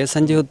ಬರುವವರಿಗೆ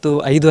ಸಂಜೆ ಹೊತ್ತು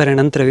 5:30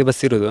 ನಂತರವೇ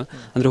ಬಸ್ ಇರೋದು,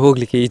 ಅಂದರೆ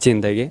ಹೋಗಲಿಕ್ಕೆ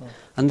ಈಚೆಯಿಂದಾಗಿ.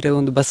 ಅಂದರೆ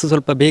ಒಂದು ಬಸ್ಸು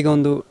ಸ್ವಲ್ಪ ಬೇಗ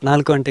ಒಂದು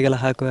 4 ಗಂಟೆಗೆಲ್ಲ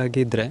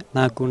ಹಾಕುವಾಗಿದ್ದರೆ,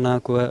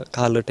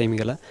 4:45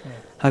 ಟೈಮಿಗೆಲ್ಲ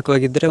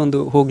ಹಾಕುವಾಗಿದ್ದರೆ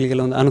ಒಂದು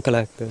ಹೋಗಲಿಕ್ಕೆಲ್ಲ ಒಂದು ಅನುಕೂಲ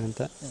ಆಗ್ತದೆ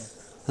ಅಂತ.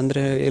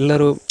 ಅಂದರೆ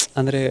ಎಲ್ಲರೂ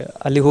ಅಂದರೆ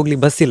ಅಲ್ಲಿ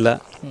ಹೋಗ್ಲಿಕ್ಕೆ ಬಸ್ ಇಲ್ಲ,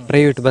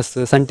 ಪ್ರೈವೇಟ್ ಬಸ್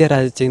ಸಂಟ್ಯಾರ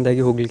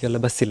ಆಚೆಯಿಂದಾಗಿ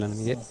ಹೋಗಲಿಕ್ಕೆಲ್ಲ ಬಸ್ ಇಲ್ಲ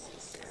ನಮಗೆ.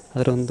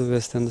 ಅದರ ಒಂದು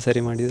ವ್ಯವಸ್ಥೆ ಒಂದು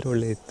ಸರಿ ಮಾಡಿದರೆ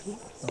ಒಳ್ಳೆಯಿತ್ತು.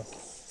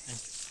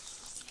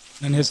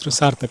 ನನ್ನ ಹೆಸರು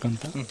ಸಾರ್ಥಕ್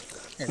ಅಂತ.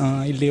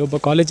 ಇಲ್ಲಿ ಒಬ್ಬ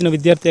ಕಾಲೇಜಿನ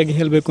ವಿದ್ಯಾರ್ಥಿಯಾಗಿ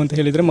ಹೇಳಬೇಕು ಅಂತ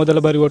ಹೇಳಿದರೆ, ಮೊದಲ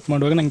ಬಾರಿ ವೋಟ್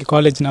ಮಾಡುವಾಗ ನನಗೆ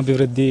ಕಾಲೇಜಿನ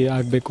ಅಭಿವೃದ್ಧಿ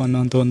ಆಗಬೇಕು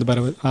ಅನ್ನೋಂಥ ಒಂದು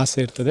ಆಸೆ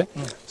ಇರ್ತದೆ.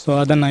 ಸೊ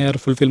ಅದನ್ನು ಯಾರು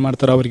ಫುಲ್ಫಿಲ್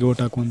ಮಾಡ್ತಾರೋ ಅವರಿಗೆ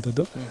ವೋಟ್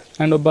ಹಾಕುವಂಥದ್ದು.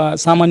 ಆ್ಯಂಡ್ ಒಬ್ಬ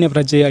ಸಾಮಾನ್ಯ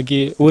ಪ್ರಜೆಯಾಗಿ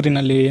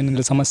ಊರಿನಲ್ಲಿ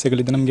ಏನೆಲ್ಲ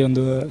ಸಮಸ್ಯೆಗಳಿದೆ, ನಮಗೆ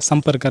ಒಂದು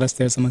ಸಂಪರ್ಕ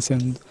ರಸ್ತೆಯ ಸಮಸ್ಯೆ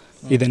ಒಂದು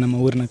ಇದೆ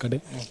ನಮ್ಮ ಊರಿನ ಕಡೆ.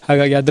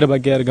 ಹಾಗಾಗಿ ಅದರ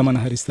ಬಗ್ಗೆ ಯಾರು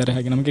ಗಮನ ಹರಿಸ್ತಾರೆ.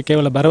 ಹಾಗೆ ನಮಗೆ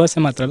ಕೇವಲ ಭರವಸೆ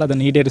ಮಾತ್ರ ಅಲ್ಲ,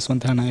 ಅದನ್ನು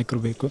ಈಡೇರಿಸುವಂತಹ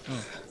ನಾಯಕರು ಬೇಕು.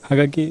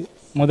 ಹಾಗಾಗಿ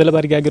ಮೊದಲ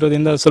ಬಾರಿಗೆ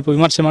ಆಗಿರೋದ್ರಿಂದ ಸ್ವಲ್ಪ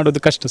ವಿಮರ್ಶೆ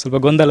ಮಾಡೋದು ಕಷ್ಟ, ಸ್ವಲ್ಪ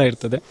ಗೊಂದಲ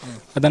ಇರ್ತದೆ.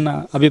 ಅದನ್ನು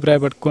ಅಭಿಪ್ರಾಯ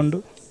ಪಡ್ಕೊಂಡು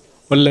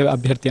ಒಳ್ಳೆಯ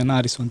ಅಭ್ಯರ್ಥಿಯನ್ನು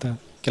ಆರಿಸುವಂಥ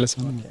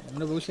ಕೆಲಸವನ್ನು.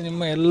 ಬಹುಶಃ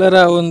ನಿಮ್ಮ ಎಲ್ಲರ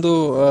ಒಂದು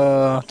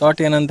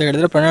ಥಾಟ್ ಏನಂತ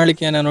ಹೇಳಿದರೆ,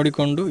 ಪ್ರಣಾಳಿಕೆಯನ್ನು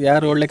ನೋಡಿಕೊಂಡು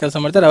ಯಾರು ಒಳ್ಳೆ ಕೆಲಸ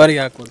ಮಾಡ್ತಾರೆ ಅವರಿಗೆ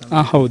ಹಾಕೋದು.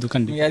 ಹೌದು,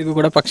 ಖಂಡಿತ. ಯಾರಿಗೂ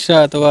ಕೂಡ ಪಕ್ಷ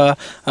ಅಥವಾ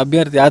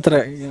ಅಭ್ಯರ್ಥಿ ಆ ಥರ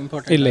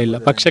ಇಂಪಾರ್ಟೆಂಟ್ ಇಲ್ಲ.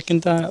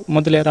 ಪಕ್ಷಕ್ಕಿಂತ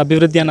ಮೊದಲು ಯಾರು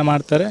ಅಭಿವೃದ್ಧಿಯನ್ನು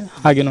ಮಾಡ್ತಾರೆ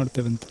ಹಾಗೆ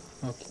ನೋಡ್ತೇವೆ ಅಂತ.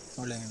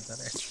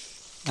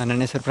 ನನ್ನ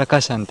ಹೆಸರು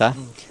ಪ್ರಕಾಶ್ ಅಂತ.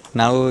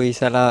 ನಾವು ಈ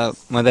ಸಲ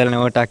ಮೊದಲನೇ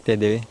ಓಟ್ ಹಾಕ್ತಾ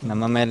ಇದ್ದೀವಿ.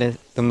 ನಮ್ಮ ಮೇಲೆ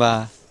ತುಂಬ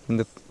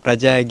ಒಂದು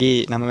ಪ್ರಜೆಯಾಗಿ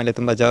ನಮ್ಮ ಮೇಲೆ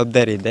ತುಂಬ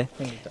ಜವಾಬ್ದಾರಿ ಇದೆ.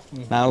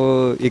 ನಾವು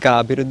ಈಗ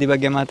ಅಭಿವೃದ್ಧಿ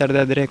ಬಗ್ಗೆ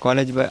ಮಾತಾಡೋದಾದರೆ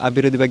ಕಾಲೇಜ್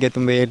ಅಭಿವೃದ್ಧಿ ಬಗ್ಗೆ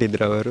ತುಂಬ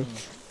ಹೇಳಿದರು ಅವರು.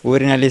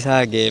 ಊರಿನಲ್ಲಿ ಸಹ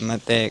ಹಾಗೆ,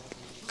 ಮತ್ತು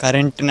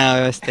ಕರೆಂಟಿನ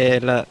ವ್ಯವಸ್ಥೆ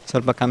ಎಲ್ಲ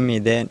ಸ್ವಲ್ಪ ಕಮ್ಮಿ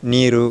ಇದೆ.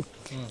 ನೀರು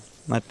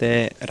ಮತ್ತು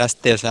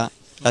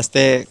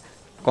ರಸ್ತೆ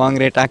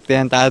ಕಾಂಕ್ರೀಟ್ ಆಗ್ತದೆ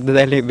ಅಂತ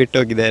ಅರ್ಧದಲ್ಲಿ ಬಿಟ್ಟು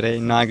ಹೋಗಿದ್ದಾರೆ,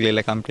 ಇನ್ನೂ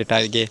ಆಗಲಿಲ್ಲ ಕಂಪ್ಲೀಟ್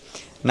ಆಗಿ.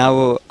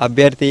 ನಾವು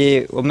ಅಭ್ಯರ್ಥಿ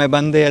ಒಮ್ಮೆ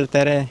ಬಂದು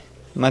ಹೇಳ್ತಾರೆ,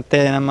 ಮತ್ತೆ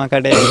ನಮ್ಮ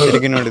ಕಡೆ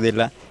ತಿರುಗಿ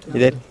ನೋಡೋದಿಲ್ಲ.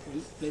 ಇದೆ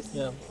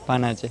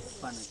ಪಾನಾಚೆ.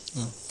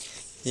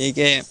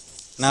 ಹೀಗೆ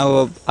ನಾವು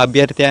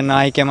ಅಭ್ಯರ್ಥಿಯನ್ನು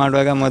ಆಯ್ಕೆ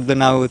ಮಾಡುವಾಗ ಮೊದಲು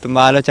ನಾವು ತುಂಬ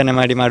ಆಲೋಚನೆ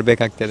ಮಾಡಿ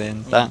ಮಾಡಬೇಕಾಗ್ತದೆ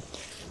ಅಂತ,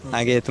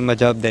 ಹಾಗೆ ತುಂಬ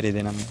ಜವಾಬ್ದಾರಿ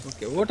ಇದೆ ನಮಗೆ.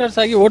 ವೋಟರ್ಸ್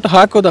ಆಗಿ ವೋಟ್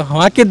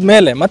ಹಾಕಿದ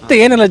ಮೇಲೆ ಮತ್ತೆ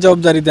ಏನೆಲ್ಲ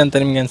ಜವಾಬ್ದಾರಿ ಇದೆ ಅಂತ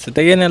ನಿಮ್ಗೆ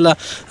ಅನಿಸುತ್ತೆ? ಏನೆಲ್ಲ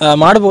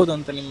ಮಾಡ್ಬೋದು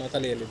ಅಂತ ನಿಮ್ಮ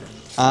ತಲೆಯಲ್ಲಿದೆ?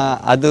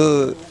 ಅದು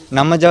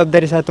ನಮ್ಮ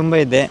ಜವಾಬ್ದಾರಿ ಸಹ ತುಂಬ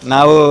ಇದೆ.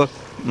 ನಾವು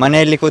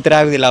ಮನೆಯಲ್ಲಿ ಕೂತ್ರೆ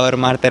ಆಗೋದಿಲ್ಲ ಅವರು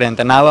ಮಾಡ್ತಾರೆ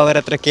ಅಂತ, ನಾವು ಅವರ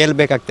ಹತ್ರ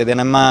ಕೇಳಬೇಕಾಗ್ತದೆ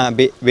ನಮ್ಮ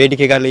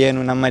ಬೇಡಿಕೆಗಳು ಏನು,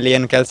 ನಮ್ಮಲ್ಲಿ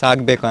ಏನು ಕೆಲಸ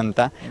ಆಗಬೇಕು ಅಂತ,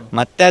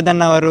 ಮತ್ತೆ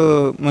ಅದನ್ನು ಅವರು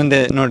ಮುಂದೆ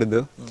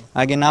ನೋಡೋದು.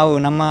 ಹಾಗೆ ನಾವು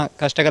ನಮ್ಮ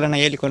ಕಷ್ಟಗಳನ್ನು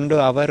ಹೇಳಿಕೊಂಡು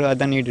ಅವರು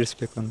ಅದನ್ನು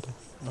ಈಡೇರಿಸಬೇಕು ಅಂತ.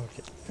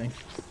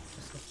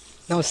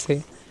 ನಮಸ್ತೆ,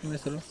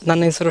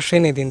 ನನ್ನ ಹೆಸರು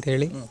ಶ್ರೀನಿಧಿ ಅಂತ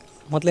ಹೇಳಿ.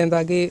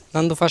 ಮೊದಲನೇದಾಗಿ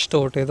ನಂದು ಫಸ್ಟ್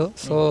ವೋಟ್ ಇದು,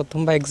 ಸೊ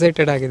ತುಂಬ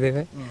ಎಕ್ಸೈಟೆಡ್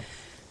ಆಗಿದ್ದೇವೆ.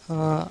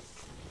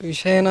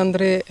 ವಿಷಯ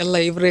ಏನಂದರೆ ಎಲ್ಲ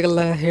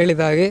ಇವರಿಗೆಲ್ಲ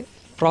ಹೇಳಿದ ಹಾಗೆ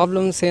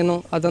ಪ್ರಾಬ್ಲಮ್ಸ್ ಏನು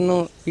ಅದನ್ನು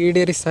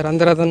ಈಡೇರಿಸ್ತಾರೆ,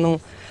 ಅಂದರೆ ಅದನ್ನು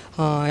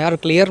ಯಾರು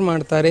ಕ್ಲಿಯರ್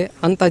ಮಾಡ್ತಾರೆ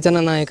ಅಂಥ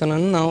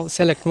ಜನನಾಯಕನನ್ನು ನಾವು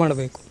ಸೆಲೆಕ್ಟ್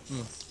ಮಾಡಬೇಕು,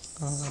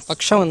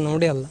 ಪಕ್ಷವನ್ನು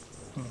ನೋಡಿ ಅಲ್ಲ.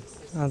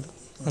 ಅದು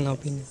ನನ್ನ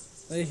ಒಪಿನಿಯನ್.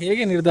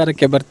 ಹೇಗೆ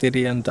ನಿರ್ಧಾರಕ್ಕೆ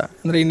ಬರ್ತೀರಿ ಅಂತ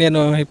ಅಂದರೆ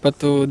ಇನ್ನೇನು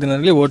 20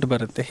 ದಿನದಲ್ಲಿ ವೋಟ್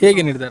ಬರುತ್ತೆ,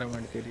 ಹೇಗೆ ನಿರ್ಧಾರ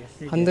ಮಾಡ್ತೀರಿ?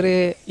 ಅಂದರೆ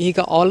ಈಗ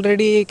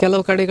ಆಲ್ರೆಡಿ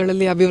ಕೆಲವು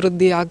ಕಡೆಗಳಲ್ಲಿ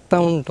ಅಭಿವೃದ್ಧಿ ಆಗ್ತಾ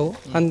ಉಂಟು,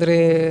 ಅಂದರೆ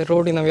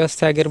ರೋಡಿನ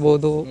ವ್ಯವಸ್ಥೆ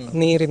ಆಗಿರ್ಬೋದು,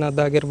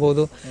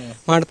 ನೀರಿನದ್ದಾಗಿರ್ಬೋದು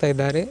ಮಾಡ್ತಾ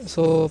ಇದ್ದಾರೆ.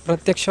 ಸೊ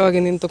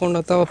ಪ್ರತ್ಯಕ್ಷವಾಗಿ ನಿಂತುಕೊಂಡು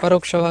ಅಥವಾ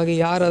ಪರೋಕ್ಷವಾಗಿ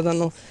ಯಾರು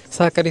ಅದನ್ನು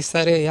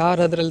ಸಹಕರಿಸ್ತಾರೆ,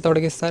 ಯಾರು ಅದರಲ್ಲಿ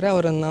ತೊಡಗಿಸ್ತಾರೆ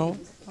ಅವರನ್ನು ನಾವು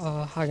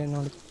ಹಾಗೆ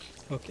ನೋಡಿ.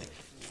 ಓಕೆ,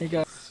 ಈಗ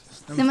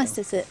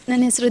ನಮಸ್ತೆ ಸರ್,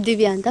 ನನ್ನ ಹೆಸರು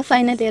ದಿವ್ಯಾ ಅಂತ,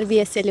 ಫೈನಲ್ ಇಯರ್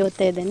BSc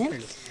ಓದ್ತಾ ಇದ್ದೇನೆ.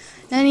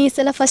 ನಾನು ಈ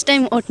ಸಲ ಫಸ್ಟ್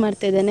ಟೈಮ್ ವೋಟ್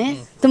ಮಾಡ್ತಾ ಇದ್ದೇನೆ,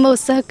 ತುಂಬ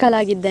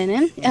ಉತ್ಸಾಹಕ್ಕಾಗಿದ್ದೇನೆ.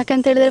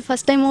 ಯಾಕಂತ ಹೇಳಿದರೆ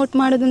ಫಸ್ಟ್ ಟೈಮ್ ವೋಟ್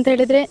ಮಾಡೋದು ಅಂತ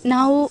ಹೇಳಿದರೆ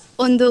ನಾವು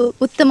ಒಂದು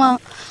ಉತ್ತಮ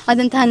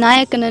ಆದಂತಹ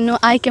ನಾಯಕನನ್ನು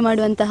ಆಯ್ಕೆ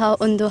ಮಾಡುವಂತಹ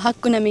ಒಂದು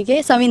ಹಕ್ಕು ನಮಗೆ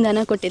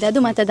ಸಂವಿಧಾನ ಕೊಟ್ಟಿದೆ,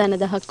 ಅದು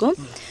ಮತದಾನದ ಹಕ್ಕು.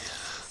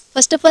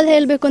 ಫಸ್ಟ್ ಆಫ್ ಆಲ್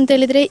ಹೇಳಬೇಕು ಅಂತ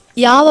ಹೇಳಿದರೆ,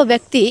 ಯಾವ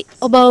ವ್ಯಕ್ತಿ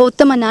ಒಬ್ಬ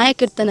ಉತ್ತಮ ನಾಯಕ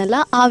ಇರ್ತಾನಲ್ಲ,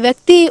 ಆ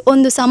ವ್ಯಕ್ತಿ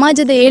ಒಂದು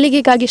ಸಮಾಜದ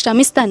ಏಳಿಗೆಗಾಗಿ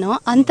ಶ್ರಮಿಸ್ತಾನೋ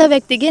ಅಂಥ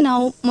ವ್ಯಕ್ತಿಗೆ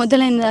ನಾವು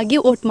ಮೊದಲನೇದಾಗಿ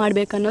ವೋಟ್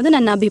ಮಾಡಬೇಕು ಅನ್ನೋದು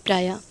ನನ್ನ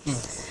ಅಭಿಪ್ರಾಯ.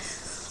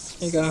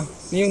 ಈಗ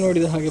ನೀವು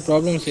ನೋಡಿದ ಹಾಗೆ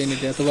ಪ್ರಾಬ್ಲಮ್ಸ್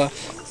ಏನಿದೆ ಅಥವಾ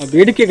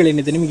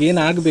ಬೇಡಿಕೆಗಳೇನಿದೆ, ನಿಮ್ಗೆ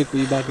ಏನಾಗಬೇಕು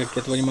ಈ ಭಾಗಕ್ಕೆ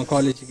ಅಥವಾ ನಿಮ್ಮ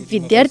ಕಾಲೇಜಿಗೆ?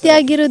 ವಿದ್ಯಾರ್ಥಿ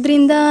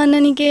ಆಗಿರೋದ್ರಿಂದ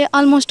ನನಗೆ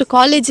ಆಲ್ಮೋಸ್ಟ್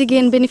ಕಾಲೇಜಿಗೆ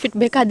ಏನು ಬೆನಿಫಿಟ್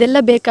ಬೇಕು ಅದೆಲ್ಲ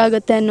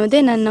ಬೇಕಾಗುತ್ತೆ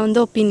ಅನ್ನೋದೇ ನನ್ನ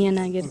ಒಂದು ಒಪಿನಿಯನ್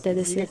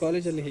ಆಗಿರ್ತದೆ ಸರ್.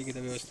 ಕಾಲೇಜಲ್ಲಿ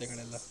ಹೇಗಿದೆ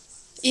ವ್ಯವಸ್ಥೆಗಳೆಲ್ಲ?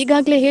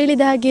 ಈಗಾಗಲೇ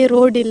ಹೇಳಿದ ಹಾಗೆ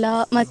ರೋಡ್ ಇಲ್ಲ,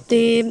 ಮತ್ತು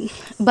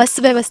ಬಸ್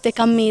ವ್ಯವಸ್ಥೆ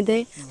ಕಮ್ಮಿ ಇದೆ.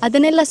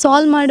 ಅದನ್ನೆಲ್ಲ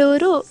ಸಾಲ್ವ್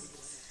ಮಾಡೋರು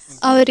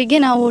ಅವರಿಗೆ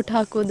ನಾವು ವೋಟ್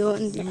ಹಾಕೋದು.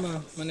 ನಿಮ್ಮ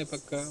ಮನೆ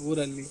ಪಕ್ಕ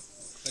ಊರಲ್ಲಿ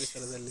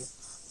ಪರಿಸರದಲ್ಲಿ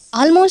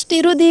ಆಲ್ಮೋಸ್ಟ್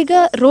ಇರೋದೀಗ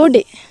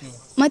ರೋಡೇ,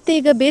 ಮತ್ತು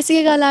ಈಗ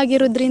ಬೇಸಿಗೆಗಾಲ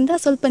ಆಗಿರೋದ್ರಿಂದ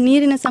ಸ್ವಲ್ಪ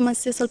ನೀರಿನ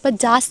ಸಮಸ್ಯೆ ಸ್ವಲ್ಪ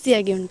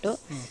ಜಾಸ್ತಿಯಾಗಿ ಉಂಟು,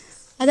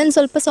 ಅದನ್ನು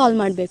ಸ್ವಲ್ಪ ಸಾಲ್ವ್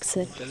ಮಾಡಬೇಕು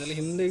ಸರ್.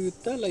 ಹಿಂದೆ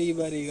ಇತ್ತಲ್ಲ, ಈ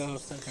ಬಾರಿ ಈಗ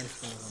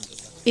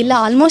ಇಲ್ಲ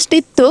ಆಲ್ಮೋಸ್ಟ್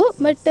ಇತ್ತು,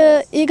 ಬಟ್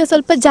ಈಗ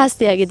ಸ್ವಲ್ಪ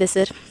ಜಾಸ್ತಿ ಆಗಿದೆ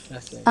ಸರ್.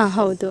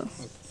 ಹೌದು.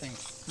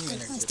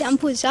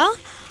 ಪೂಜಾ.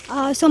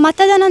 ಸೊ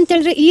ಮತದಾನ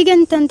ಅಂತೇಳಿದ್ರೆ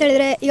ಈಗೆಂತ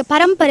ಅಂತೇಳಿದ್ರೆ ಈಗ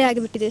ಪರಂಪರೆ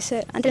ಆಗಿಬಿಟ್ಟಿದೆ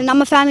ಸರ್, ಅಂದರೆ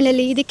ನಮ್ಮ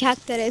ಫ್ಯಾಮಿಲಿಯಲ್ಲಿ ಇದಕ್ಕೆ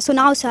ಹಾಕ್ತಾರೆ, ಸೊ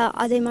ನಾವು ಸಹ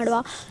ಅದೇ ಮಾಡುವ.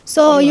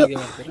 ಸೊ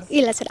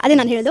ಇಲ್ಲ ಸರ್, ಅದೇ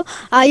ನಾನು ಹೇಳೋದು.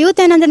 ಯೂತ್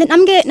ಏನಂದರೆ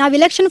ನಮಗೆ ನಾವು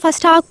ಇಲೆಕ್ಷನ್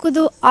ಫಸ್ಟ್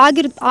ಹಾಕೋದು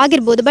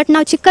ಆಗಿರ್ಬೋದು, ಬಟ್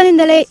ನಾವು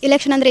ಚಿಕ್ಕದಿಂದಲೇ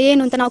ಇಲೆಕ್ಷನ್ ಅಂದರೆ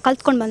ಏನು ಅಂತ ನಾವು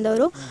ಕಲ್ತ್ಕೊಂಡು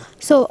ಬಂದವರು.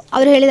 ಸೊ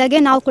ಅವರು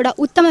ಹೇಳಿದಾಗೆ ನಾವು ಕೂಡ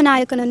ಉತ್ತಮ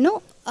ನಾಯಕನನ್ನು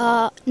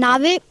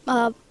ನಾವೇ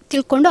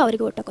ತಿಳ್ಕೊಂಡು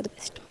ಅವರಿಗೆ ವೋಟ್ ಹಾಕೋದು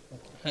ಬೆಸ್ಟ್.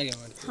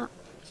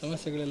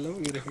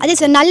 ಅದೇ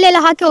ಸರ್,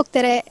 ನಲ್ಲೆಲ್ಲ ಹಾಕಿ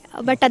ಹೋಗ್ತಾರೆ,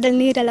 ಬಟ್ ಅದ್ರಲ್ಲಿ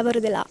ನೀರೆಲ್ಲ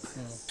ಬರುವುದಿಲ್ಲ.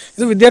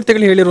 ಇದು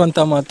ವಿದ್ಯಾರ್ಥಿಗಳು ಹೇಳಿರುವಂಥ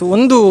ಮಾತು.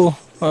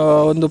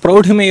 ಒಂದು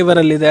ಪ್ರೌಢಿಮೆ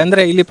ಇವರಲ್ಲಿದೆ,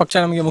 ಅಂದರೆ ಇಲ್ಲಿ ಪಕ್ಷ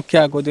ನಮಗೆ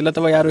ಮುಖ್ಯ ಆಗೋದಿಲ್ಲ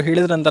ಅಥವಾ ಯಾರು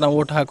ಹೇಳಿದ್ರಂತ ನಾವು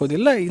ಓಟ್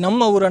ಹಾಕೋದಿಲ್ಲ,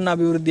 ನಮ್ಮ ಊರನ್ನು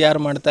ಅಭಿವೃದ್ಧಿ ಯಾರು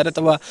ಮಾಡ್ತಾರೆ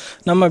ಅಥವಾ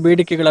ನಮ್ಮ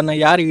ಬೇಡಿಕೆಗಳನ್ನು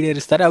ಯಾರು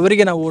ಈಡೇರಿಸ್ತಾರೆ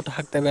ಅವರಿಗೆ ನಾವು ಓಟ್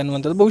ಹಾಕ್ತೇವೆ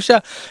ಅನ್ನುವಂಥದ್ದು. ಬಹುಶಃ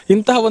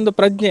ಇಂತಹ ಒಂದು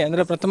ಪ್ರಜ್ಞೆ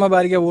ಅಂದರೆ ಪ್ರಥಮ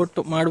ಬಾರಿಗೆ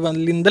ಓಟ್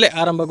ಮಾಡುವಲ್ಲಿಂದಲೇ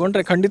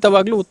ಆರಂಭಗೊಂಡ್ರೆ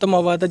ಖಂಡಿತವಾಗ್ಲೂ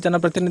ಉತ್ತಮವಾದ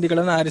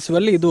ಜನಪ್ರತಿನಿಧಿಗಳನ್ನು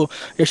ಆರಿಸುವಲ್ಲಿ ಇದು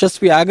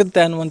ಯಶಸ್ವಿ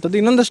ಆಗುತ್ತೆ ಅನ್ನುವಂಥದ್ದು.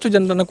 ಇನ್ನೊಂದಷ್ಟು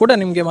ಜನರನ್ನು ಕೂಡ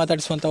ನಿಮಗೆ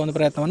ಮಾತಾಡಿಸುವಂಥ ಒಂದು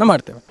ಪ್ರಯತ್ನವನ್ನು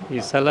ಮಾಡ್ತೇವೆ.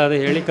 ಈ ಸಲ ಅದು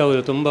ಹೇಳಿಕ್ಕೆ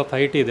ಹೌದು, ತುಂಬ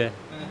ಫೈಟ್ ಇದೆ,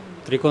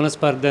 ತ್ರಿಕೋನ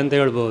ಸ್ಪರ್ಧೆ ಅಂತ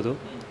ಹೇಳ್ಬೋದು,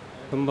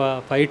 ತುಂಬ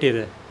ಫೈಟ್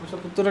ಇದೆ.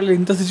 ಪುತ್ತೂರಲ್ಲಿ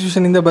ಇಂಥ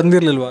ಸಿಚುವೇಶನಿಂದ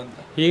ಬಂದಿರಲಿಲ್ವಾ ಅಂತ?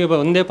 ಹೀಗೆ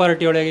ಒಂದೇ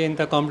ಪಾರ್ಟಿಯೊಳಗೆ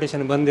ಇಂಥ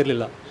ಕಾಂಪಿಟೇಷನ್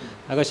ಬಂದಿರಲಿಲ್ಲ.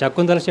 ಆಗ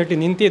ಶಕುಂತಲಾ ಶೆಟ್ಟಿ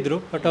ನಿಂತಿದ್ದರು,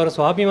 ಬಟ್ ಅವರ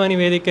ಸ್ವಾಭಿಮಾನಿ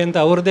ವೇದಿಕೆ ಅಂತ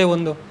ಅವ್ರದ್ದೇ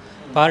ಒಂದು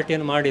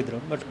ಪಾರ್ಟಿಯನ್ನು ಮಾಡಿದರು.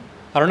 ಬಟ್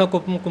ಅರುಣ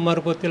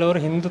ಕುಮಾರ್ ಪುತ್ತಿಲ್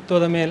ಅವರು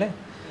ಹಿಂದುತ್ವದ ಮೇಲೆ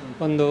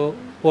ಒಂದು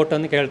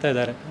ವೋಟನ್ನು ಕೇಳ್ತಾ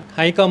ಇದ್ದಾರೆ.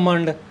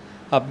 ಹೈಕಮಾಂಡ್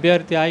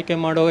ಅಭ್ಯರ್ಥಿ ಆಯ್ಕೆ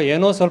ಮಾಡುವಾಗ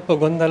ಏನೋ ಸ್ವಲ್ಪ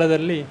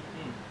ಗೊಂದಲದಲ್ಲಿ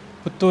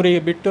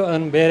ಪುತ್ತೂರಿಗೆ ಬಿಟ್ಟು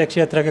ಅದನ್ನು ಬೇರೆ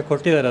ಕ್ಷೇತ್ರಕ್ಕೆ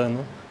ಕೊಟ್ಟಿದ್ದಾರೆ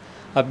ಅದನ್ನು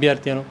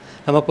ಅಭ್ಯರ್ಥಿಯನ್ನು.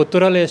 ನಮ್ಮ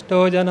ಪುತ್ತೂರಲ್ಲಿ ಎಷ್ಟೋ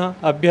ಜನ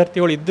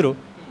ಅಭ್ಯರ್ಥಿಗಳು ಇದ್ದರು,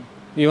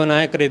 ಯುವ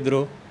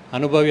ನಾಯಕರಿದ್ದರು,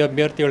 ಅನುಭವಿ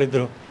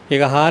ಅಭ್ಯರ್ಥಿಗಳಿದ್ದರು.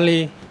 ಈಗ ಹಾಲಿ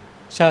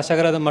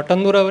ಶಾಸಕರಾದ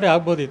ಮಠಂದೂರವರೇ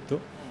ಆಗ್ಬೋದಿತ್ತು,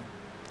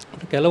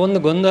 ಕೆಲವೊಂದು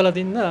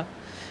ಗೊಂದಲದಿಂದ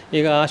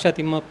ಈಗ ಆಶಾ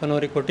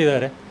ತಿಮ್ಮಪ್ಪನವರಿಗೆ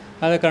ಕೊಟ್ಟಿದ್ದಾರೆ.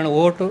 ಆದ ಕಾರಣ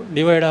ವೋಟು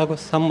ಡಿವೈಡ್ ಆಗೋ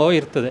ಸಂಭವ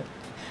ಇರ್ತದೆ.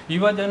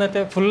 ಯುವ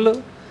ಜನತೆ ಫುಲ್ಲು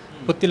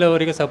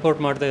ಪುತ್ತಿಲವರಿಗೆ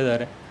ಸಪೋರ್ಟ್ ಮಾಡ್ತಾ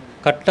ಇದ್ದಾರೆ.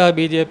 ಕಟ್ಟ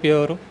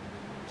BJPಯವರು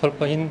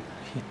ಸ್ವಲ್ಪ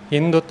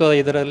ಹಿಂದುತ್ವದ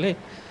ಇದರಲ್ಲಿ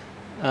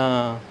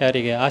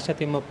ಯಾರಿಗೆ ಆಶಾ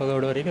ತಿಮ್ಮಪ್ಪ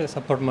ಗೌಡವರಿಗೆ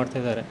ಸಪೋರ್ಟ್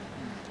ಮಾಡ್ತಾಯಿದ್ದಾರೆ.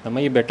 ನಮ್ಮ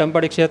ಈ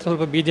ಬೆಟ್ಟಂಪಾಡಿ ಕ್ಷೇತ್ರ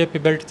ಸ್ವಲ್ಪ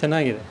BJP ಬೆಲ್ಟ್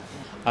ಚೆನ್ನಾಗಿದೆ.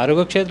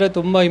 ಆರೋಗ್ಯ ಕ್ಷೇತ್ರ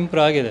ತುಂಬ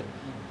ಇಂಪ್ರೂವ್ ಆಗಿದೆ.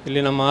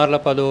 ಇಲ್ಲಿ ನಮ್ಮ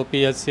ಆರ್ಲಪದು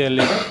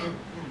PSCಯಲ್ಲಿ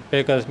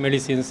ಬೇಕಾದ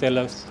ಮೆಡಿಸಿನ್ಸ್ ಎಲ್ಲ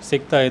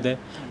ಸಿಗ್ತಾ ಇದೆ.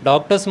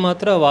 ಡಾಕ್ಟರ್ಸ್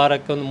ಮಾತ್ರ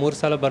ವಾರಕ್ಕೆ ಒಂದು 3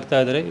 ಸಲ ಬರ್ತಾ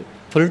ಇದ್ದಾರೆ.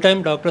 ಫುಲ್ ಟೈಮ್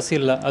ಡಾಕ್ಟರ್ಸ್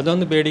ಇಲ್ಲ,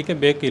 ಅದೊಂದು ಬೇಡಿಕೆ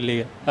ಬೇಕು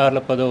ಇಲ್ಲಿಗೆ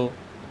ಆರ್ಲಪದು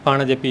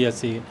ಪಾಣಜೆ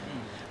PSCಗೆ.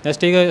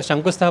 ನೆಕ್ಸ್ಟ್ ಈಗ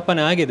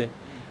ಶಂಕುಸ್ಥಾಪನೆ ಆಗಿದೆ,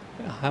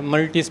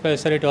 ಮಲ್ಟಿ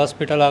ಸ್ಪೆಷಾಲಿಟಿ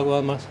ಹಾಸ್ಪಿಟಲ್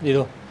ಆಗುವ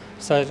ಇದು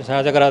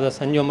ಶಾಸಕರಾದ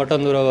ಸಂಜೀವ್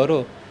ಮಠಂದೂರವರು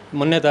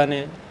ಮೊನ್ನೆ ತಾನೇ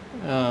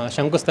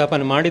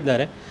ಶಂಕುಸ್ಥಾಪನೆ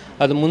ಮಾಡಿದ್ದಾರೆ.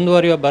 ಅದು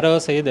ಮುಂದುವರಿಯುವ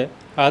ಭರವಸೆ ಇದೆ,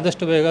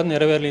 ಆದಷ್ಟು ಬೇಗ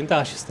ನೆರವೇರಲಿ ಅಂತ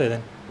ಆಶಿಸ್ತಾ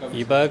ಇದ್ದೇನೆ.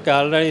 ಈ ಭಾಗಕ್ಕೆ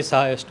ಆಲ್ರೆಡಿ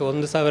ಎಷ್ಟು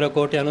 1,000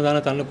 ಕೋಟಿ ಅನುದಾನ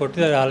ತಂದು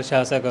ಕೊಟ್ಟಿದ್ದಾರೆ ಹಾಲು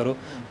ಶಾಸಕರು.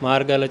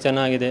 ಮಾರ್ಗ ಎಲ್ಲ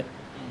ಚೆನ್ನಾಗಿದೆ,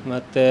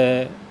 ಮತ್ತು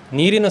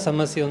ನೀರಿನ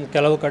ಸಮಸ್ಯೆ ಒಂದು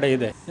ಕೆಲವು ಕಡೆ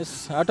ಇದೆ.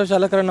 ಆಟೋ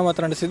ಚಾಲಕರನ್ನು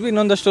ಮಾತನಾಡಿಸಿದ್ವಿ.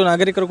 ಇನ್ನೊಂದಷ್ಟು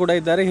ನಾಗರಿಕರು ಕೂಡ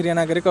ಇದ್ದಾರೆ, ಹಿರಿಯ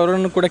ನಾಗರಿಕರು,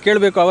 ಅವರನ್ನು ಕೂಡ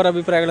ಕೇಳಬೇಕು, ಅವರ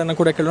ಅಭಿಪ್ರಾಯಗಳನ್ನು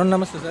ಕೂಡ ಕೇಳೋಣ.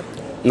 ನಮಸ್ತೆ ಸರ್.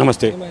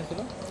 ನಮಸ್ತೆ.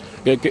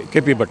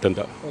 KP ಭಟ್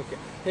ಅಂತ. Okay,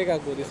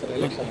 ಹೇಗಾಗ್ಬೋದು sir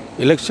election?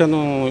 ಎಲೆಕ್ಷನು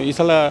ಈ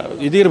ಸಲ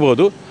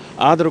ಇದಿರ್ಬೋದು,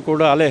 ಆದರೂ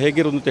ಕೂಡ ಅಲೆ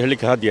ಹೇಗಿರೋದು ಅಂತ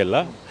ಹೇಳಲಿಕ್ಕೆ ಸಾಧ್ಯ ಇಲ್ಲ.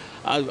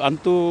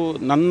 ಅಂತೂ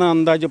ನನ್ನ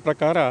ಅಂದಾಜು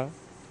ಪ್ರಕಾರ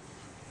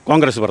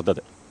ಕಾಂಗ್ರೆಸ್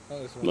ಬರ್ತದೆ.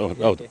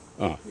 ಹೌದು,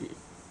 ಹಾಂ,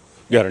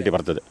 ಗ್ಯಾರಂಟಿ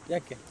ಬರ್ತದೆ.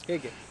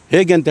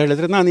 ಹೇಗೆ ಅಂತ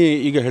ಹೇಳಿದರೆ, ನಾನು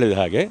ಈಗ ಹೇಳಿದ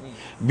ಹಾಗೆ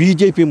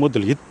BJP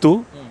ಮೊದಲು ಇತ್ತು,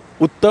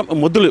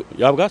 ಮೊದಲು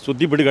ಯಾವಾಗ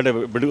ಸುದ್ದಿ ಬಿಡುಗಡೆ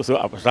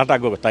ಸ್ಟಾರ್ಟ್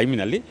ಆಗುವ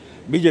ಟೈಮಿನಲ್ಲಿ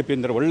BJP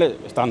ಅಂದರೆ ಒಳ್ಳೆ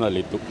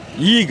ಸ್ಥಾನದಲ್ಲಿತ್ತು.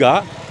 ಈಗ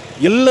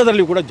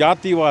ಎಲ್ಲದರಲ್ಲೂ ಕೂಡ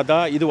ಜಾತಿವಾದ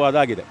ಇದು ವಾದ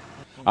ಆಗಿದೆ.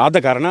 ಆದ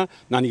ಕಾರಣ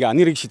ನನಗೆ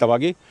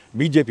ಅನಿರೀಕ್ಷಿತವಾಗಿ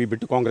BJP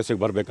ಬಿಟ್ಟು ಕಾಂಗ್ರೆಸ್ಸಿಗೆ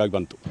ಬರಬೇಕಾಗಿ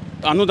ಬಂತು.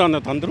 ಅನುದಾನ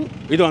ತಂದರು,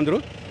 ಇದು ಅಂದರು.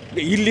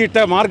 ಇಲ್ಲಿಟ್ಟ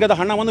ಮಾರ್ಗದ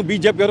ಹಣವನ್ನು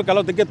BJPಯವರು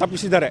ಕೆಲವದಕ್ಕೆ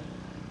ತಪ್ಪಿಸಿದ್ದಾರೆ.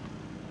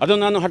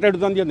 ಅದನ್ನು ನಾನು ಹಠ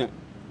ಹಿಡಿದು ತಂದಿದ್ದೇನೆ.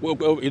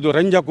 ಇದು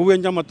ರೆಂಜಾ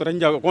ಕುವೆಂಜ ಮತ್ತು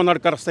ರೆಂಜಾ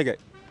ಕೋನಾಡ್ಕ ರಸ್ತೆಗೆ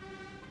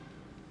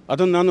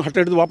ಅದನ್ನು ನಾನು ಹಠ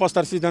ಹಿಡಿದು ವಾಪಸ್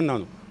ತರಿಸಿದ್ದೇನೆ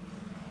ನಾನು,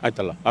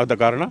 ಆಯ್ತಲ್ಲ. ಆದ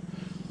ಕಾರಣ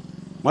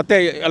ಮತ್ತು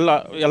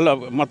ಎಲ್ಲ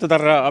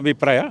ಮತದಾರರ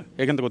ಅಭಿಪ್ರಾಯ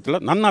ಹೇಗಂತ ಗೊತ್ತಿಲ್ಲ.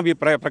 ನನ್ನ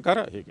ಅಭಿಪ್ರಾಯ ಪ್ರಕಾರ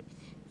ಹೀಗೆ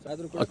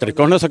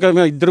ತ್ರಿಕೋಣ ಸಕ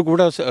ಇದ್ದರೂ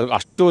ಕೂಡ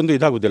ಅಷ್ಟು ಒಂದು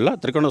ಇದಾಗೋದಿಲ್ಲ.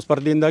 ತ್ರಿಕೋಣ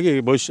ಸ್ಪರ್ಧೆಯಿಂದಾಗಿ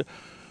ಭವಿಷ್ಯ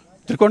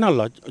ತ್ರಿಕೋಣ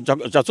ಅಲ್ಲ,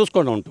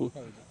 ಚತುಷ್ಕೋಣ ಉಂಟು.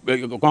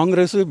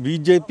 ಕಾಂಗ್ರೆಸ್,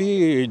 BJP,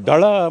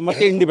 ದಳ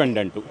ಮತ್ತು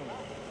ಇಂಡಿಪೆಂಡೆಂಟು.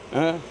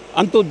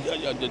 ಅಂತೂ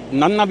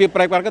ನನ್ನ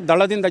ಅಭಿಪ್ರಾಯ ಪ್ರಕಾರ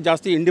ದಳದಿಂದ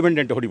ಜಾಸ್ತಿ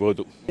ಇಂಡಿಪೆಂಡೆಂಟ್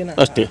ಹೊಡಿಬೋದು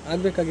ಅಷ್ಟೇ.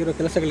 ಆಗಬೇಕಾಗಿರೋ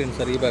ಕೆಲಸಗಳೇನು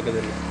ಸರ್ ಈ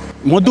ಭಾಗದಲ್ಲಿ?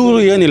 ಮೊದಲು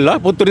ಏನಿಲ್ಲ,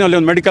 ಪುತ್ತೂರಿನಲ್ಲಿ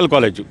ಒಂದು ಮೆಡಿಕಲ್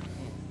ಕಾಲೇಜು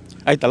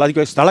ಆಯ್ತಲ್ಲ,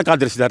 ಅದಕ್ಕೆ ಸ್ಥಳ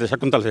ಕಾದಿರಿಸಿದ್ದಾರೆ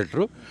ಶಕುಂತಲ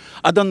ಶೆಟ್ಟರು.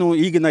 ಅದನ್ನು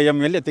ಈಗಿನ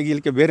MLA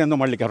ತೆಗೀಲಿಕ್ಕೆ ಬೇರೆಯನ್ನು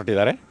ಮಾಡಲಿಕ್ಕೆ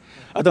ಹೊರಟಿದ್ದಾರೆ,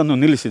 ಅದನ್ನು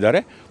ನಿಲ್ಲಿಸಿದ್ದಾರೆ.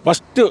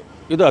 ಫಸ್ಟ್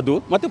ಇದು ಅದು.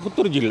 ಮತ್ತು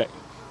ಪುತ್ತೂರು ಜಿಲ್ಲೆ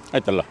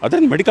ಆಯ್ತಲ್ಲ,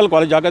 ಅದನ್ನು ಮೆಡಿಕಲ್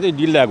ಕಾಲೇಜ್ ಆಗೋದೇ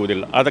ಜಿಲ್ಲೆ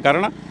ಆಗೋದಿಲ್ಲ. ಆದ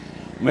ಕಾರಣ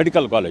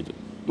ಮೆಡಿಕಲ್ ಕಾಲೇಜು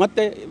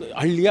ಮತ್ತು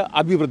ಹಳ್ಳಿಯ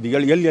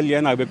ಅಭಿವೃದ್ಧಿಗಳು ಎಲ್ಲಿ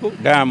ಏನಾಗಬೇಕು,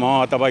 ಡ್ಯಾಮೋ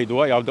ಅಥವಾ ಇದು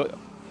ಯಾವುದೋ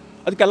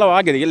ಅದಕ್ಕೆಲ್ಲ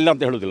ಆಗಿದೆ, ಇಲ್ಲ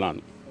ಅಂತ ಹೇಳೋದಿಲ್ಲ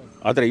ನಾನು.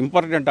 ಆದರೆ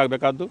ಇಂಪಾರ್ಟೆಂಟ್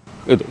ಆಗಬೇಕಾದ್ದು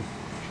ಇದು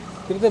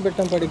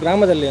ಬೆಟ್ಟಂಪಾಡಿ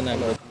ಗ್ರಾಮದಲ್ಲಿ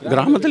ಏನಾಗುತ್ತೆ?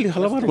 ಗ್ರಾಮದಲ್ಲಿ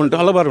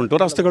ಹಲವಾರು ಉಂಟು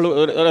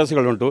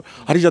ರಸ್ತೆಗಳುಂಟು.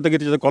 ಹರಿಜತ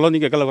ಗಿರಿಜತ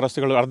ಕಾಲೋನಿಗೆ ಕೆಲವು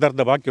ರಸ್ತೆಗಳು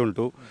ಅರ್ಧ ಬಾಕಿ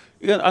ಉಂಟು.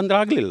 ಈಗ ಅಂದರೆ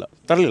ಆಗಲಿಲ್ಲ,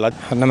 ತರಲಿಲ್ಲ.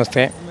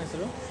 ನಮಸ್ತೆ,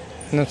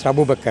 ನನ್ನ ಹೆಸರು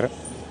ಅಬೂಬಕ್ಕರ್.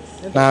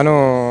 ನಾನು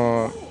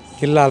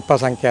ಜಿಲ್ಲಾ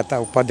ಅಲ್ಪಸಂಖ್ಯಾತ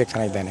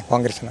ಉಪಾಧ್ಯಕ್ಷನಾಗಿದ್ದೇನೆ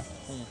ಕಾಂಗ್ರೆಸ್ನ.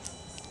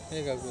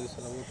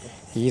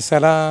 ಈ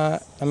ಸಲ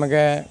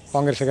ನಮಗೆ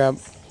ಕಾಂಗ್ರೆಸ್ಗೆ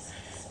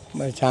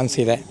ಚಾನ್ಸ್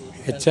ಇದೆ,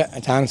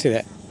 ಚಾನ್ಸ್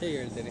ಇದೆ.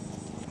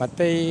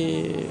 ಮತ್ತು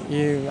ಈ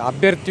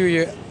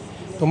ಅಭ್ಯರ್ಥಿಯು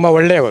ತುಂಬ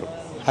ಒಳ್ಳೆಯವರು,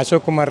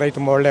 ಅಶೋಕ್ ಕುಮಾರ್ ರೈ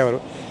ತುಂಬ ಒಳ್ಳೆಯವರು.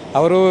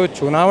 ಅವರು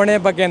ಚುನಾವಣೆ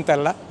ಬಗ್ಗೆ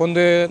ಅಂತಲ್ಲ,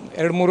 ಒಂದು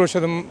 2-3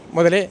 ವರ್ಷದ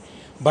ಮೊದಲೇ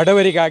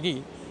ಬಡವರಿಗಾಗಿ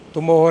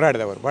ತುಂಬ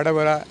ಹೋರಾಡಿದವರು.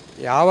 ಬಡವರ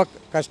ಯಾವ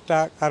ಕಷ್ಟ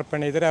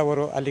ಕಾರ್ಪಣ್ಯ ಇದ್ದರೆ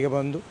ಅವರು ಅಲ್ಲಿಗೆ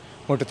ಬಂದು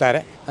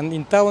ಮುಟ್ಟುತ್ತಾರೆ.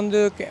 ಇಂಥ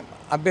ಒಂದು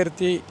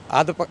ಅಭ್ಯರ್ಥಿ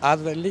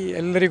ಆದಲ್ಲಿ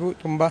ಎಲ್ಲರಿಗೂ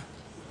ತುಂಬ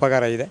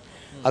ಉಪಕಾರ ಇದೆ,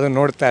 ಅದು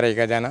ನೋಡ್ತಾರೆ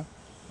ಈಗ ಜನ.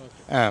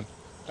 ಹಾಂ,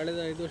 ಕಳೆದ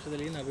 5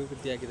 ವರ್ಷದಲ್ಲಿ ಏನು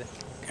ಅಭಿವೃದ್ಧಿ ಆಗಿದೆ?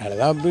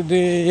 ಕಳೆದ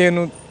ಅಭಿವೃದ್ಧಿ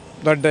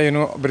ದೊಡ್ಡ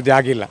ಅಭಿವೃದ್ಧಿ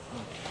ಆಗಿಲ್ಲ.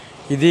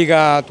 ಇದೀಗ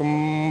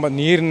ತುಂಬ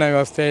ನೀರಿನ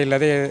ವ್ಯವಸ್ಥೆ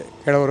ಇಲ್ಲದೆ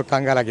ಕೆಲವರು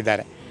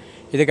ಕಂಗಾಲಾಗಿದ್ದಾರೆ.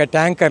 ಇದೀಗ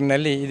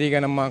ಟ್ಯಾಂಕರ್ನಲ್ಲಿ ಇದೀಗ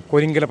ನಮ್ಮ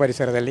ಕೋರಿಂಗಲ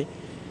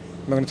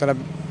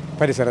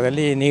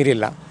ಪರಿಸರದಲ್ಲಿ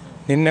ನೀರಿಲ್ಲ.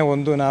 ನಿನ್ನೆ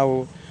ನಾವು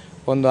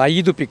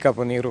 5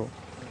 ಪಿಕಪ್ ನೀರು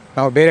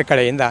ನಾವು ಬೇರೆ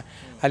ಕಡೆಯಿಂದ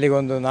ಅಲ್ಲಿಗೆ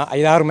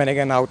 5-6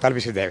 ಮನೆಗೆ ನಾವು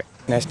ತಲುಪಿಸಿದ್ದೇವೆ.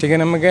 ನೆಕ್ಸ್ಟಿಗೆ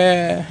ನಮಗೆ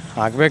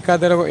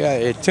ಆಗಬೇಕಾದರೆ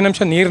ಹೆಚ್ಚಿನ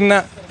ಅಂಶ ನೀರಿನ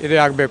ಇದು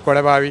ಆಗಬೇಕು,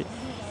 ಕೊಳಬಾವಿ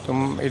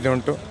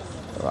ಇದುಂಟು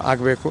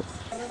ಆಗಬೇಕು.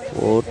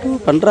 ಓಟು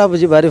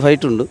ಪಂಡ್ರಾಬುಜಿ ಭಾರಿ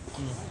ಫೈಟ್ ಉಂಡು,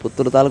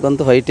 ಪುತ್ತೂರು ತಾಲೂಕು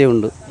ಅಂತೂ ಫೈಟೇ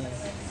ಉಂಡು.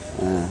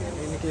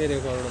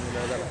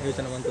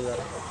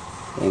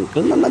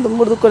 ಎಂಕಲ್ ನನ್ನ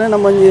ದುಮ್ಮುಡ್ದುಕೊನೆ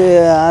ನಮ್ಮ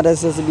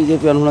RSS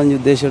BJP ಅನ್ಕೊಂಡ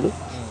ಉದ್ದೇಶ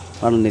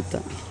ಪಂಡಿತ್ತ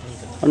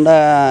ಪಂಡ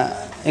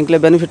ಎಂಕ್ಲೆ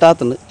ಬೆನಿಫಿಟ್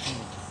ಆತಂಡು.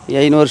 ಈ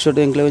 5 ವರ್ಷ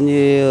ಎಂಕ್ಲೆ ಒಂಜಿ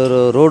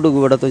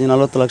ರೋಡಿಗೆ ಬಡತ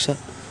 40 ಲಕ್ಷ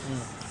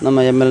ನಮ್ಮ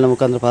MLA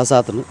ಮುಖಾಂತರ ಪಾಸ್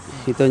ಆತನು.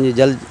 ಇದು ಒಂಜಿ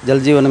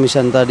ಜಲ್ ಜೀವನ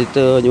ಮಿಷನ್ ಅಂತ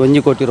ಅಡಿಟ್ಟು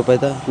 1 ಕೋಟಿ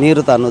ರೂಪಾಯಿದ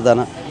ನೀರು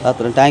ಅನುದಾನ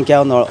ಆತನು. ಟ್ಯಾಂಕ್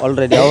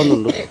ಆಲ್ರೆಡಿ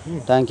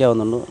ಟ್ಯಾಂಕ್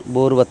ಯಾವೊಂದುಂಡು,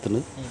 ಬೋರ್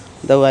ಬತ್ತುಂಡು,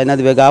 ದವ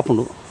ಐನಾದು ಬೇಗ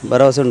ಆಪುಂಡು,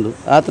 ಭರವಸೆ ಉಂಡು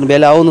ಆತನು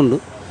ಬೇಲೆ ಅವನುಂಡು.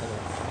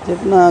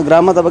 ಚೆಪ್ನ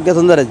ಗ್ರಾಮದ ಬಗ್ಗೆ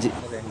ತೊಂದರೆ ಅಜ್ಜಿ.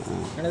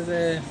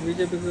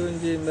 BJP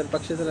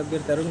ಪಕ್ಷದ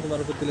ಅಭ್ಯರ್ಥಿ ಅರುಣ್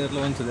ಕುಮಾರ್ ಪುತ್ತಿಲ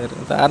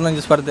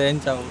ಆರ್ನಂಜಿ ಸ್ಪರ್ಧೆ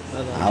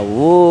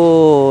ಅವು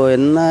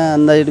ಎನ್ನ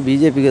ಅಂದಾಜು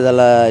BJPಗೆ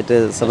ಇದೆಲ್ಲ ಇಟ್ಟು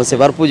ಸಮಸ್ಯೆ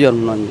ಬರ್ಪೂಜಿ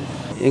ಅನ್ನು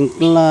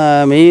ಎಂಕ್ಲನ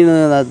ಮೇಯ್ನ್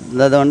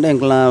ದಾದ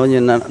ಎಂಕ್ಲನ ಒಂಜಿ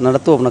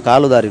ನಡತು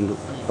ಕಾಲು ದಾರಿ ಉಂಡು.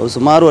 ಅವು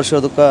ಸುಮಾರು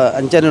ವರ್ಷದಕ್ಕೆ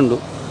ಅಂಚನೆ ಉಂಡು.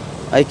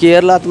 ಐಕೆ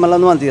ಏರ್ಲ ಆತ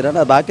ಮಲ್ಲ ಅಂತೀರ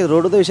ಬಾಕಿ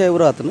ರೋಡದ ವಿಷಯ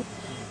ಇವರು ಆತನು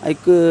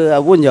ಐಕ್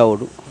ಒಂಜಿ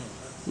ಆವಡು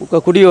ಮುಖ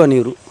ಕುಡಿಯುವ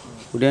ನೀರು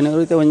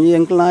ಐತೆ ಒಂಜಿ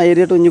ಎಂಕ್ಲನ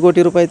ಏರಿಯಟ್ 1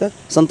 ಕೋಟಿ ರೂಪಾಯಿ ಆಯ್ತಾ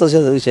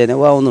ಸಂತೋಷದ ವಿಷಯನೇ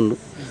ಒಂದುಂಡು.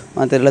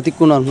 ಮತ್ತು ಎಲ್ಲ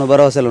ತಿಕ್ಕೊಂಡು ಅನ್ನೋ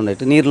ಭರವಸೆ ಎಲ್ಲ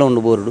ಉಂಡಾಯ್ತು. ನೀರ್ಲ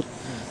ಉಂಡು ಬೋರ್ಡು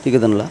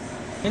ತಿಕ್ಕದಲ್ಲ.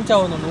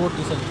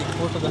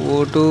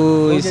 ಓಟು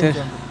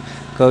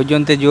ಕೌಜು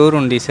ಅಂತ ಜೋರು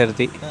ಉಂಡು ಈ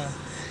ಸರ್ತಿ.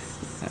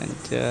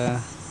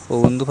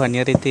 ಒಂದು ಪನ್ಯ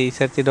ರೀತಿ ಈ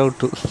ಸರ್ತಿ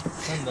ಡೌಟು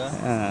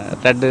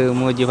ರಡ್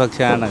ಮೂಜಿ ಪಕ್ಷ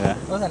ಆನಗ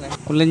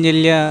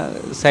ಉಲ್ಲಂಜಲ್ಯ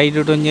ಸೈಡ್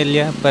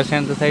ಒಂಜಲ್ಯ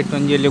ಪರ್ಸೆಂಟ್ ಸೈಡ್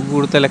ಒಂಜಲ್ಯ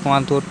ಗೂಡ್ತ ಲೆಕ್ಕ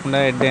ಮಾತು ತೋರ್ಪುಂಡ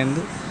ಎಡ್ಡೆ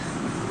ಎಂದು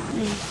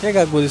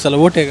ಹೇಗಾಗ್ಬೋದು ಈ ಸಲ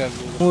ಓಟ್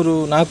ಹೇಗಾಗ್ಬೋದು?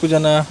 3-4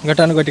 ಜನ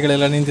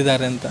ಘಟಾನುಘಟಿಗಳೆಲ್ಲ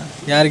ನಿಂತಿದ್ದಾರೆ ಅಂತ,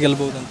 ಯಾರು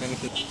ಗೆಲ್ಬಹುದು ಅಂತ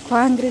ಅನಿಸುತ್ತೆ?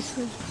 ಕಾಂಗ್ರೆಸ್.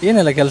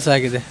 ಏನೆಲ್ಲ ಕೆಲಸ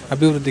ಆಗಿದೆ,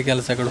 ಅಭಿವೃದ್ಧಿ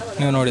ಕೆಲಸಗಳು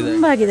ನೀವು ನೋಡಿದ್ರೆ?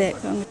 ಆಗಿದೆ.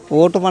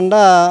 ಓಟು ಪಂಡ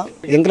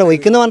ಎಂಕ್ಲ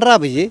ಒಯ್ಕಿಂದ ಪಂಡ್ರ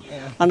ಅಭಿಜಿ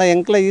ಅಂಡ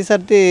ಎಂಕ್ಲ ಈ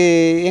ಸರ್ತಿ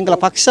ಎಂಕ್ಲ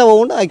ಪಕ್ಷ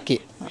ಹೋಗುಂಡು ಅಕ್ಕಿ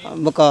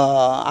ಬೊಕ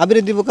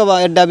ಅಭಿವೃದ್ಧಿ ಬೊಕ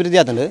ಎಡ್ಡ ಅಭಿವೃದ್ಧಿ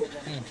ಆತಂಡು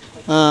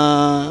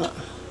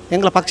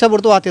ಎಂಕ್ಲ ಪಕ್ಷ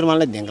ಬಿಡ್ತು ಆ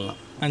ತೀರ್ಮಾನ ಇದ್ದೆ ಎಂಕ್ಲ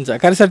ಅಂಚ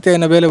ಕರಿಸರ್ತಿ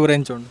ಏನ ಬೇಲೆ ಊರು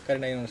ಹೆಂಚೋಂಡು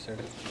ಕನ್ನಡ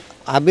ಯೂನಿವರ್ಸಿಟಿ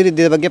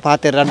ಅಭಿವೃದ್ಧಿ ಬಗ್ಗೆ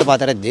ಪಾತ್ರ ರಡ್ಡು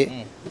ಪಾತ್ರ ಇದ್ದಿ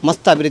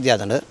ಮಸ್ತ್ ಅಭಿವೃದ್ಧಿ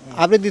ಆತಂಡು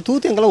ಅಭಿವೃದ್ಧಿ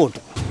ತೂತು ಎಂಕ್ಲ ಓಟು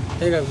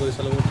ಹೇಗಾಗ್ಬೋದು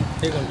ಸಲ ಓಟ್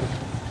ಹೇಗುಂಟು?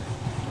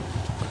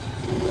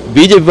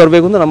 BJP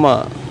ಬರಬೇಕು ಅಂತ ನಮ್ಮ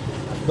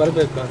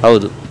ಬರಬೇಕು.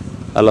 ಹೌದು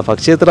ಅಲ್ಲ,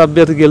 ಪಕ್ಷೇತರ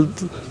ಅಭ್ಯರ್ಥಿ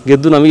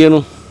ಗೆದ್ದು ನಮಗೇನು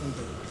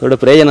ದೊಡ್ಡ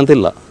ಪ್ರಯೋಜನ ಅಂತ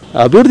ಇಲ್ಲ.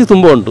 ಅಭಿವೃದ್ಧಿ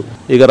ತುಂಬ ಉಂಟು.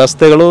 ಈಗ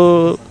ರಸ್ತೆಗಳು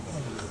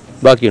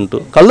ಬಾಕಿ ಉಂಟು,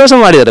 ಕಲ್ದೋಷ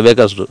ಮಾಡಿದ್ದಾರೆ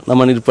ಬೇಕಷ್ಟು.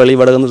 ನಮ್ಮ ನಿರ್ಪಳ್ಳಿ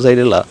ಬಡಗಂದ್ರ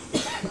ಸೈಡ್ ಎಲ್ಲ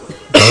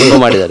ತುಂಬ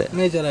ಮಾಡಿದ್ದಾರೆ.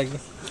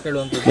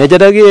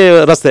 ಮೇಜರ್ ಆಗಿ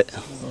ರಸ್ತೆ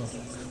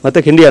ಮತ್ತು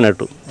ಕಿಂಡಿಯ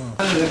ನಟ್ಟು.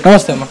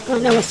 ನಮಸ್ತೆ ಅಮ್ಮ.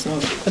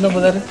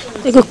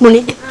 ನಮಸ್ತೆ.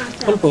 ಕುಕ್ಮುನಿ.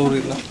 ಸ್ವಲ್ಪ ಊರು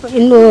ಇಲ್ಲ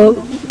ಇನ್ನು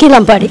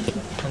ಕಿಲಂಪಾಡಿ.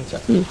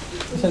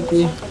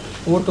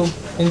 ಓಟು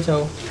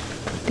ಹೆಂಚಾವು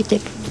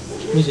ಬಿಜೆಪಿ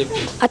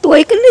ಅದು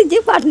ಒಯ್ಕಲ್ಲಿ ಇದ್ದೆ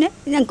ಪಾಡ್ನೆ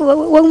ನಂಗೆ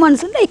ಹೋಗಿ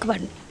ಮನಸ್ಸಲ್ಲಿ ಐಕ್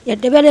ಪಾಡ್ನೆ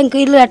ಎಡ್ಡೆ ಬೇರೆ ಎಂಕ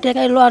ಇಲ್ಲಿ ಅಟ್ಟೆ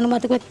ಇಲ್ಲೋ ಅನ್ನೋ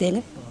ಮಾತು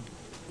ಗೊತ್ತೇನು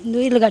ಒಂದು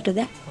ಇಲ್ಲಿ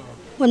ಕಟ್ಟದೆ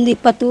ಒಂದು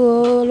 20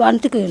 ಲೋನ್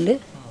ತಗೊಂಡು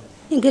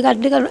ಇಂಕ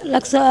ಗಡ್ಡೆಗೆ 3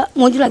 ಲಕ್ಷ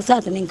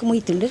ಆಯ್ತು ಇಂಕ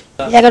ಮುಯ್ತುಂಡು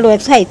 2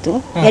 ವರ್ಷ ಆಯಿತು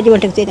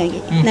ಯಜಮಾನ್ರಿಗೆ ಚೆನ್ನಾಗಿ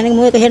ನನಗೆ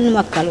 3 ಹೆಣ್ಣು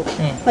ಮಕ್ಕಳು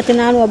ಮತ್ತು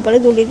ನಾನು ಒಬ್ಬಳು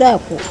ದುಡಿದ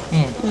ಹಾಕು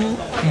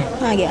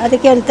ಹಾಗೆ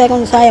ಅದಕ್ಕೆ ಅಂತ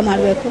ಒಂದು ಸಹಾಯ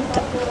ಮಾಡಬೇಕು ಅಂತ.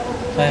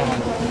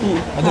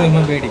 ಅದು ನಿಮ್ಮ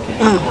ಬೇಡಿಕೆ?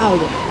 ಹಾಂ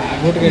ಹೌದು.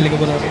 ಓಟ್ ಕೇಳಲಿಕ್ಕೆ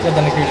ಬರುವಾಗ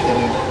ಅದನ್ನು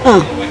ಕೇಳ್ತೇವೆ.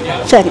 ಹಾಂ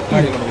ಸರಿ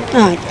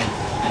ಆಯ್ತು.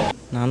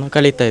 ನಾನು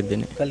ಕಲಿತಾ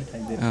ಇದ್ದೇನೆ.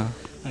 ಹಾಂ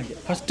ಹಾಗೆ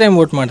ಫಸ್ಟ್ ಟೈಮ್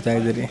ವೋಟ್ ಮಾಡ್ತಾ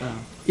ಇದ್ದೀರಿ,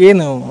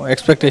 ಏನು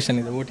ಎಕ್ಸ್ಪೆಕ್ಟೇಷನ್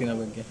ಇದೆ ಓಟಿನ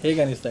ಬಗ್ಗೆ, ಹೇಗೆ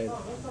ಅನಿಸ್ತಾ ಇದೆ?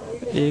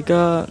 ಈಗ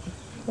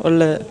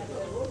ಒಳ್ಳೆ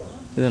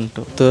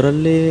ಇದುಂಟು.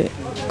 ಪುತ್ತೂರಲ್ಲಿ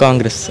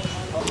ಕಾಂಗ್ರೆಸ್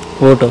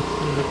ಓಟು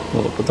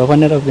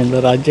ತಗೊಂಡಿರೋದ್ರಿಂದ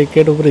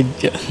ರಾಜ್ಯಕ್ಕೆ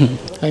ಬ್ರಿಡ್ಜ್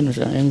ಐನು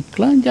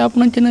ಎಂಕ್ಲ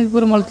ಜಾಪನ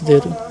ಪೂರ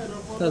ಮಾಡ್ತಿದ್ದೇರು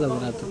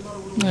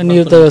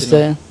ನೀರು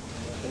ವ್ಯವಸ್ಥೆ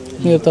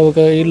ನೀರು ತಗೋಕ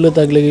ಇಲ್ಲು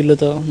ತಗ್ಲಿಗೆ ಇಲ್ಲು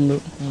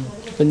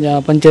ಒಂದು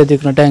ಪಂಚಾಯತಿ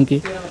ಟ್ಯಾಂಕಿ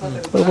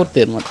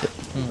ಕೊಡ್ತೇರು ಮತ್ತೆ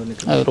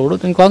ರೋಡು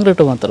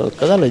ಕಾಂಕ್ರೀಟ್ ಮಾತ್ರ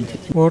ಕದಲ್ಲ ಇಜ್ಜಿ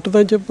ಓಟು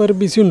ತಂಚೆ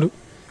ಬಿಸಿ ಉಂಡು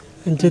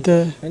ಅಂಚೈತೆ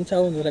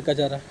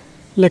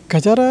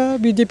ಲೆಕ್ಕಾಚಾರ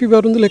BJP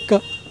ಬರೊಂದು ಲೆಕ್ಕ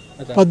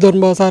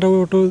 19,000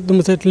 ಓಟು ತುಂಬ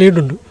ಸೈಟ್ ಲೀಡ್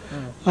ಉಂಡು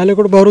ಅಲ್ಲಿ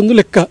ಕೂಡ ಬರೊಂದು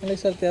ಲೆಕ್ಕ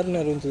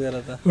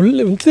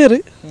ಒಳ್ಳೆ ಉಂಚಿದೇರಿ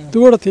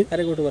ತೂಡತಿ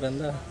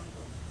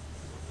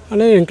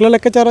ಅಲ್ಲೇ ಎಂಕ್ಲ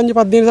ಲೆಕ್ಕಾಚಾರ ಅಂಜಿ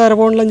 15,000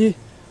 ಪೌಂಡ್ಲಂಜಿ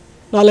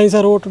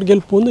 4-5,000 ಓಟು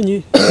ಗೆಲ್ಪು ಒಂದುಂಜಿ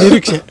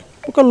ನಿರೀಕ್ಷೆ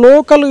ಬೊಕ್ಕ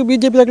ಲೋಕಲ್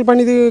BJP ದಾಖಲೆ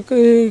ಪಣಿದು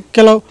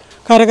ಕೆಲವು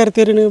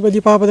ಕಾರ್ಯಕರ್ತೇರಿನ ಬಜಿ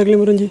ಪಾಪದಾಗಲಿ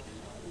ಮುರಂಜಿ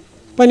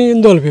ಪನಿ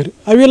ಇಂದೋಲ್ಬೇರು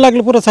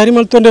ಅವೆಲ್ಲಾಗಲಿ ಪೂರ ಸರಿ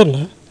ಮಲ್ತೊಂಡೇರ್ನ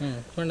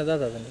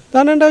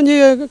ತಾನಂಡ ಒಂಜಿ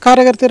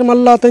ಕಾರ್ಯಕರ್ತೇರು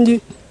ಮಲ್ಲ ತಂಜಿ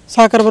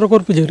ಸಾಕಾರ ಬರೋ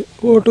ಕೊರ್ಪುಜೇರು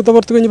ಓಟು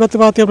ತಬರ್ತು ಒಂಜಿ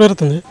 10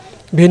 ಇರ್ತದೆ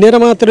ಬೇನೇರ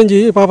ಮಾತ್ರ ಒಂಜಿ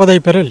ಪಾಪದ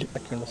ಐಪರಲ್ಲಿ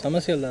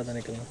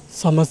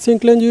ಸಮಸ್ಯೆ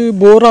ಇಂಕ್ಲಂಜಿ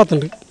ಬೋರ್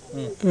ಆತಂಡು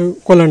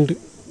ಕೊಲಂಡು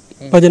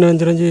ಭಜನೆ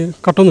ಒಂಜಿ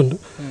ಕಟ್ಟೊಂದುಂಡು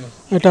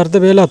ಅಟ್ ಅರ್ಧ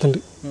ಬೇಲೆ ಆತಂಡು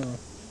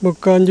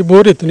ಬೊಕ್ಕ ಒಂಜಿ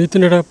ಬೋರ್ ಇತ್ತು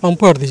ಇತ್ತಿನ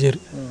ಪಂಪ್ ಆಡ್ದಿಜೇರು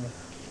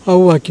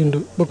ಅವು ಹಾಕಿಂಡು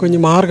ಬೊಕ್ಕ ಒಂಜಿ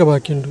ಮಾರ್ಗ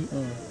ಹಾಕಿಂಡು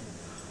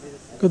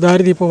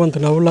ದಾರಿ ದೀಪ ಬಂತು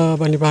ಅವಳ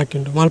ಬನ್ನಿ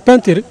ಹಾಕಿಂಡು ಮಲ್ಪ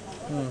ಅಂತೀರಿ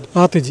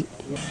ಆತಜಿ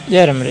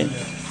ಯಾರಮ್ರಿ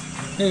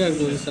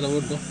ಹೇಗಾಗ್ಬೋದು ಸಲ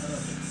ಓಟು?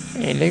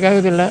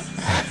 ಎಲ್ಲಿಗಾಗೋದಿಲ್ಲ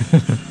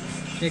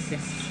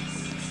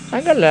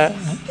ಹಾಗಲ್ಲ,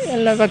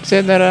 ಎಲ್ಲ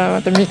ಪಕ್ಷೇತರ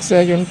ಮತ್ತು ಮಿಕ್ಸ್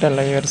ಆಗಿ ಉಂಟಲ್ಲ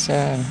ಈ ವರ್ಷ.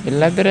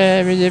 ಇಲ್ಲದ್ರೆ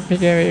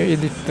BJPಗೆ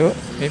ಇದಿತ್ತು,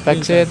 ಈ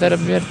ಪಕ್ಷೇತರ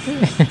ಅಭ್ಯರ್ಥಿ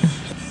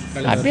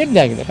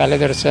ಆಗಿದೆ.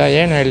 ಕಳೆದ ವರ್ಷ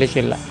ಏನು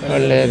ಹೇಳಲಿಕ್ಕಿಲ್ಲ.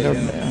 ಒಳ್ಳೆ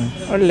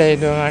ಒಳ್ಳೆ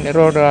ಇದು ಮಾಡಿ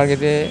ರೋಡು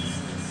ಆಗಿದೆ,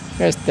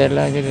 ವ್ಯವಸ್ಥೆ ಎಲ್ಲ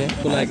ಆಗಿದೆ.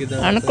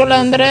 ಅನುಕೂಲ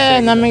ಅಂದರೆ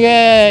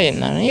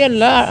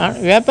ನಮಗೆಲ್ಲ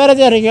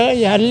ವ್ಯಾಪಾರದವರಿಗೆ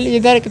ಅಲ್ಲಿ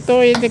ಇದಕ್ಕೆ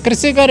ಇದು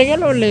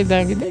ಕೃಷಿಕರಿಗೆಲ್ಲ ಒಳ್ಳೆ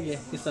ಇದಾಗಿದೆ.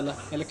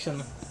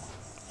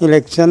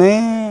 ಇಲೆಕ್ಷನ್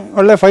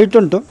ಒಳ್ಳೆ ಫೈಟ್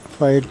ಉಂಟು.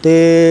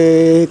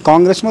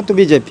 ಕಾಂಗ್ರೆಸ್ ಮತ್ತು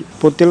BJP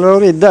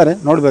ಪುತ್ತಿಲರವರು ಇದ್ದಾರೆ,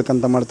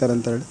 ನೋಡಬೇಕಂತ ಮಾಡ್ತಾರೆ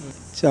ಅಂತ ಹೇಳಿ.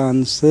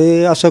 ಚಾನ್ಸ್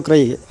ಅಶೋಕ್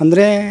ರೈಗೆ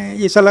ಅಂದರೆ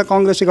ಈ ಸಲ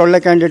ಕಾಂಗ್ರೆಸ್ಸಿಗೆ ಒಳ್ಳೆ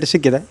ಕ್ಯಾಂಡಿಡೇಟ್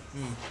ಸಿಕ್ಕಿದೆ,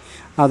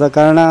 ಆದ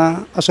ಕಾರಣ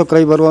ಅಶೋಕ್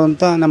ರೈ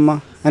ಬರುವಂಥ ನಮ್ಮ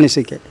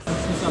ಅನಿಸಿಕೆ.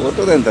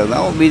 ಓಟೋದೆಂತ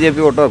ನಾವು BJP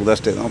ಓಟು ಹಾಕೋದು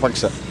ಅಷ್ಟೇ. ನಮ್ಮ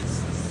ಪಕ್ಷ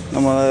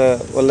ನಮ್ಮ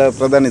ಒಳ್ಳೆ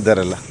ಪ್ರಧಾನಿ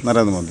ಇದ್ದಾರಲ್ಲ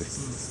ನರೇಂದ್ರ ಮೋದಿ,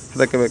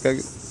 ಅದಕ್ಕೆ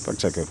ಬೇಕಾಗಿ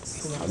ಪಕ್ಷಕ್ಕೆ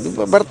ಅದು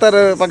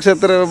ಬರ್ತಾರೆ. ಪಕ್ಷ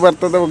ಹತ್ರ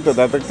ಬರ್ತದೆ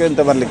ಹೋಗ್ತದೆ, ಅದಕ್ಕೆ ಎಂತ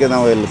ಬರಲಿಕ್ಕೆ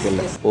ನಾವು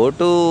ಹೇಳಲಿಕ್ಕಿಲ್ಲ.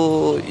 ಓಟು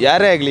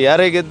ಯಾರೇ ಆಗಲಿ,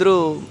 ಯಾರೇ ಗೆದ್ದರೂ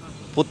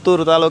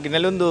ಪುತ್ತೂರು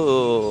ತಾಲೂಕಿನಲ್ಲಿ ಒಂದು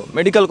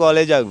ಮೆಡಿಕಲ್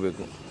ಕಾಲೇಜ್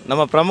ಆಗಬೇಕು.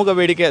 ನಮ್ಮ ಪ್ರಮುಖ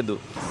ಬೇಡಿಕೆ ಅದು,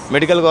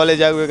 ಮೆಡಿಕಲ್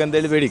ಕಾಲೇಜ್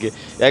ಆಗಬೇಕಂತೇಳಿ ಬೇಡಿಕೆ.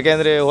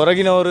 ಯಾಕೆಂದರೆ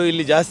ಹೊರಗಿನವರು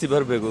ಇಲ್ಲಿ ಜಾಸ್ತಿ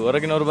ಬರಬೇಕು.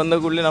 ಹೊರಗಿನವರು ಬಂದ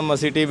ಕೂಡಲೇ ನಮ್ಮ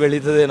ಸಿಟಿ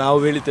ಬೆಳೀತದೆ, ನಾವು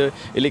ಬೆಳೀತೇವೆ.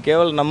 ಇಲ್ಲಿ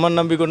ಕೇವಲ ನಮ್ಮನ್ನು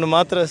ನಂಬಿಕೊಂಡು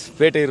ಮಾತ್ರ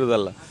ಪೇಟೆ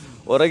ಇರುವುದಲ್ಲ,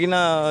 ಹೊರಗಿನ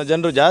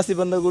ಜನರು ಜಾಸ್ತಿ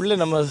ಬಂದ ಕೂಡಲೇ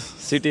ನಮ್ಮ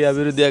ಸಿಟಿ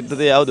ಅಭಿವೃದ್ಧಿ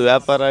ಆಗ್ತದೆ. ಯಾವುದು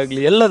ವ್ಯಾಪಾರ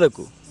ಆಗಲಿ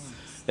ಎಲ್ಲದಕ್ಕೂ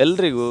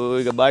ಎಲ್ರಿಗೂ,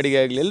 ಈಗ ಬಾಡಿಗೆ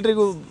ಆಗಲಿ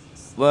ಎಲ್ರಿಗೂ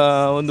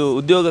ಒಂದು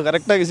ಉದ್ಯೋಗ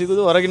ಕರೆಕ್ಟಾಗಿ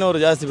ಸಿಗೋದು ಹೊರಗಿನವರು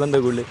ಜಾಸ್ತಿ ಬಂದ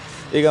ಕೂಡಲೇ.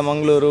 ಈಗ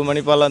ಮಂಗಳೂರು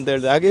ಮಣಿಪಾಲ ಅಂತ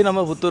ಹೇಳಿದೆ, ಹಾಗೆ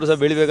ನಮ್ಮ ಪುತ್ತೂರು ಸಹ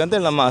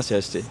ಬೆಳಿಬೇಕಂತೇಳಿ ನಮ್ಮ ಆಸೆ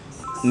ಅಷ್ಟೇ.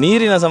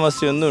 ನೀರಿನ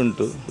ಸಮಸ್ಯೆ ಒಂದು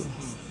ಉಂಟು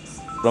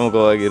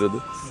ಪ್ರಮುಖವಾಗಿರೋದು.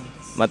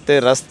 ಮತ್ತು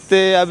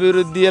ರಸ್ತೆ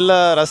ಅಭಿವೃದ್ಧಿ ಎಲ್ಲ,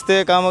 ರಸ್ತೆ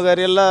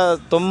ಕಾಮಗಾರಿ ಎಲ್ಲ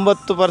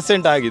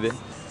 90% ಆಗಿದೆ.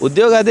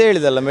 ಉದ್ಯೋಗ ಅದೇ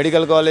ಹೇಳಿದಲ್ಲ,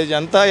 ಮೆಡಿಕಲ್ ಕಾಲೇಜ್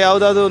ಅಂತ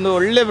ಯಾವುದಾದ್ರೂ ಒಂದು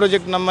ಒಳ್ಳೆ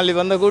ಪ್ರಾಜೆಕ್ಟ್ ನಮ್ಮಲ್ಲಿ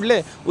ಬಂದ ಕೂಡಲೇ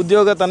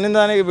ಉದ್ಯೋಗ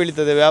ತನ್ನಿಂದಾನೇ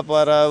ಬೆಳೀತದೆ.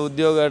 ವ್ಯಾಪಾರ,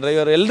 ಉದ್ಯೋಗ,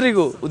 ಡ್ರೈವರ್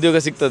ಎಲ್ಲರಿಗೂ ಉದ್ಯೋಗ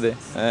ಸಿಗ್ತದೆ.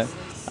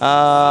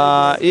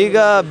 ಈಗ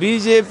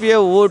BJPಯ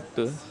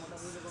ಓಟ್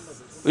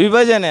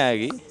ವಿಭಜನೆ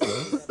ಆಗಿ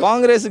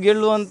ಕಾಂಗ್ರೆಸ್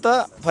ಗೆಲ್ಲುವಂಥ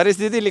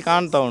ಪರಿಸ್ಥಿತಿ ಇಲ್ಲಿ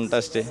ಕಾಣ್ತಾ ಉಂಟು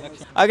ಅಷ್ಟೇ.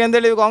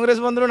 ಹಾಗೆಂತೇಳಿ ಕಾಂಗ್ರೆಸ್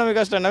ಬಂದರೂ ನಮಗೆ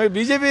ಕಷ್ಟ. ನಮಗೆ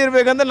BJP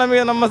ಇರಬೇಕಂದ್ರೆ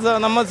ನಮಗೆ ನಮ್ಮ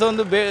ಸಹ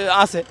ಒಂದು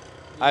ಆಸೆ.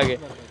 ಹಾಗೆ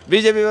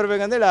BJP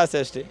ಬರಬೇಕಂತೇಳಿ ಆಸೆ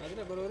ಅಷ್ಟೇ.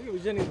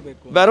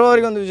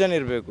 ಬರುವವರಿಗೆ ಒಂದು ವಿಷನ್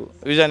ಇರಬೇಕು.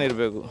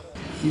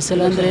 ಈ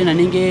ಸಲ ಅಂದರೆ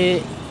ನನಗೆ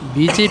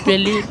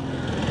BJPಯಲ್ಲಿ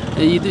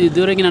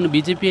ಇದುವರೆಗೆ ನಾನು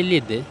BJPಯಲ್ಲಿ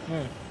ಇದ್ದೆ.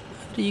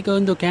 ಈಗ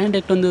ಒಂದು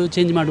ಕ್ಯಾಂಡಿಡೇಟ್ ಒಂದು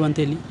ಚೇಂಜ್ ಮಾಡುವಂತ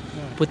ಹೇಳಿ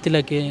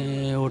ಪುತ್ತಿಲಕ್ಕೆ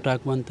ಓಟ್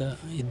ಹಾಕುವಂತ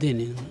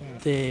ಇದ್ದೇನೆ.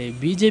 ಮತ್ತು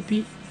BJP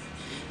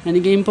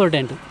ನನಗೆ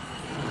ಇಂಪಾರ್ಟೆಂಟು,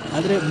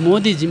 ಆದರೆ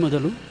ಮೋದಿಜಿ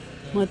ಮೊದಲು.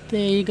 ಮತ್ತು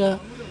ಈಗ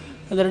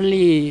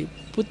ಅದರಲ್ಲಿ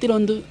ಪುತ್ತಿಲ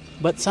ಒಂದು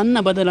ಸಣ್ಣ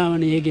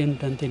ಬದಲಾವಣೆ ಹೇಗೆ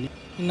ಉಂಟು ಅಂತೇಳಿ.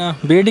 ಇನ್ನು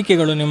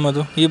ಬೇಡಿಕೆಗಳು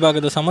ನಿಮ್ಮದು, ಈ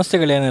ಭಾಗದ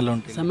ಸಮಸ್ಯೆಗಳೇನೆಲ್ಲ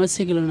ಉಂಟು?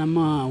 ಸಮಸ್ಯೆಗಳು ನಮ್ಮ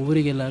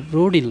ಊರಿಗೆಲ್ಲ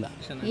ರೋಡ್ ಇಲ್ಲ.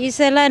 ಈ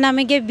ಸಲ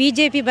ನಮಗೆ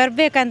BJP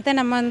ಬರಬೇಕಂತ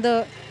ನಮ್ಮೊಂದು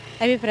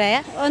ಅಭಿಪ್ರಾಯ.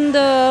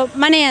 ಒಂದು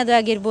ಮನೆಯದು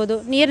ಆಗಿರ್ಬೋದು,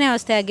 ನೀರಿನ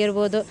ವ್ಯವಸ್ಥೆ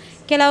ಆಗಿರ್ಬೋದು,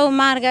 ಕೆಲವು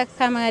ಮಾರ್ಗ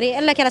ಕಾಮಗಾರಿ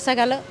ಎಲ್ಲ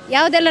ಕೆಲಸಗಳು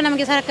ಯಾವುದೆಲ್ಲ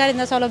ನಮಗೆ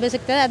ಸರ್ಕಾರದಿಂದ ಸೌಲಭ್ಯ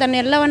ಸಿಗ್ತದೆ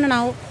ಅದನ್ನೆಲ್ಲವನ್ನು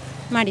ನಾವು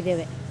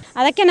ಮಾಡಿದ್ದೇವೆ.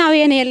 ಅದಕ್ಕೆ ನಾವು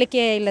ಏನು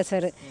ಹೇಳಲಿಕ್ಕೆ ಇಲ್ಲ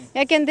ಸರ್.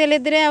 ಯಾಕೆಂತ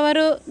ಹೇಳಿದರೆ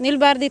ಅವರು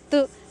ನಿಲ್ಬಾರ್ದಿತ್ತು,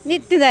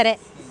 ನಿಂತಿದ್ದಾರೆ,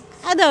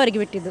 ಅದು ಅವರಿಗೆ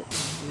ಬಿಟ್ಟಿದ್ದು.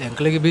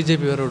 ಎಂಕ್ಳಿಗೆ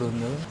BJP ಬರೋಡು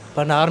ಒಂದು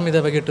ಪಂಡ ಆರ್ಮಿದ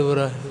ಬಗೆಟ್ ಪೂರ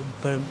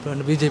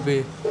BJP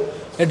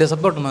ಎಡ್ಡೆ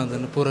ಸಪೋರ್ಟ್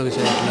ಮಾಡ್ತಾನೆ ಪೂರ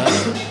ವಿಷಯ ಇಲ್ಲ.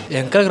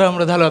 ಎಂಕಲ್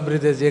ಗ್ರಾಮದ ದಾಲ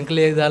ಅಭಿವೃದ್ಧಿ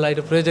ಎಂಕ್ಲಿ ದಾಲ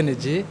ಇದು ಪ್ರಯೋಜನ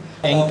ಇಜ್ಜಿ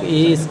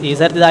ಈ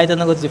ಸರ್ತಿ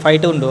ಆಯ್ತು ಗೊತ್ತಿ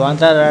ಫೈಟ್ ಉಂಡು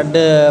ಅಂತ ರಡ್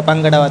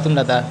ಪಂಗಡ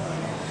ತುಂಡತ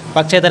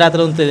ಪಕ್ಷೇತರ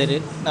ಹತ್ರ ಉಂತಿದ್ದೀರಿ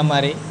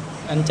ನಮ್ಮರಿ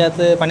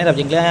ಅಂಚಾತ್ ಪನ್ನೀರ್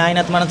ಜಿಂಕ್ಲಿ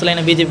ಆಯ್ನತ್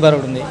ಮನಸ್ಸುಲೈನ BJP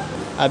ಬರೋಡು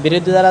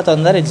ಅಭಿವೃದ್ಧಿ ದಾಲ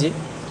ತೊಂದರೆ ಇಜ್ಜಿ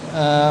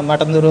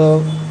ಮಟಂದೂರು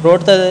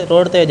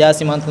ರೋಡ್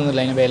ಜಾಸ್ತಿ ಮಂತಂದಿಲ್ಲ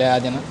ಇನ್ನು ಬೇಲೆ ಆ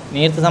ಜನ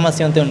ನೀರ್ತ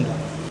ಸಮಸ್ಯೆ ಅಂತ ಉಂಟು.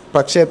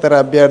 ಪಕ್ಷೇತರ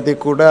ಅಭ್ಯರ್ಥಿ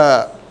ಕೂಡ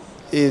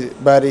ಈ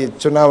ಬಾರಿ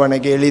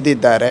ಚುನಾವಣೆಗೆ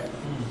ಇಳಿದಿದ್ದಾರೆ.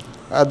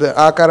 ಅದು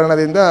ಆ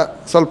ಕಾರಣದಿಂದ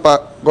ಸ್ವಲ್ಪ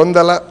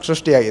ಗೊಂದಲ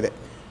ಸೃಷ್ಟಿಯಾಗಿದೆ.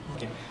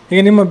 ಈಗ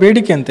ನಿಮ್ಮ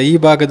ಬೇಡಿಕೆ ಅಂತ ಈ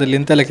ಭಾಗದಲ್ಲಿ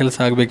ಎಂತೆಲ್ಲ ಕೆಲಸ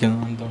ಆಗಬೇಕೇನೋ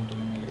ಅಂತ ಉಂಟು?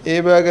 ಈ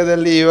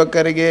ಭಾಗದಲ್ಲಿ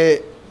ಯುವಕರಿಗೆ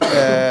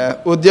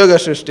ಉದ್ಯೋಗ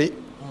ಸೃಷ್ಟಿ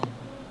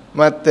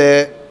ಮತ್ತು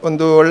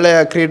ಒಂದು ಒಳ್ಳೆಯ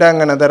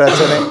ಕ್ರೀಡಾಂಗಣದ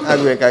ರಚನೆ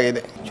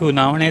ಆಗಬೇಕಾಗಿದೆ.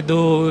 ಚುನಾವಣೆದು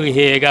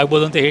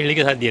ಹೇಗಾಗ್ಬೋದು ಅಂತ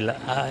ಹೇಳಲಿಕ್ಕೆ ಸಾಧ್ಯ ಇಲ್ಲ,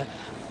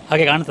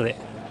 ಹಾಗೆ ಕಾಣ್ತದೆ.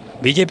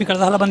 BJP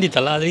ಕಳೆದ ಸಲ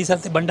ಬಂದಿತ್ತಲ್ಲ, ಆದರೆ ಈ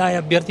ಸರ್ತಿ ಬಂಡಾಯ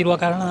ಅಭ್ಯರ್ಥಿ ಇರುವ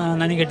ಕಾರಣ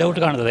ನನಗೆ ಡೌಟ್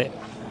ಕಾಣ್ತದೆ.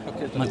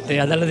 ಮತ್ತು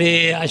ಅದಲ್ಲದೆ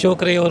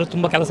ಅಶೋಕ್ ರೈ ಅವರು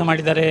ತುಂಬ ಕೆಲಸ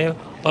ಮಾಡಿದ್ದಾರೆ,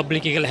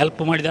 ಪಬ್ಲಿಕ್ಕಿಗೆಲ್ಲ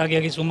ಹೆಲ್ಪ್ ಮಾಡಿದ,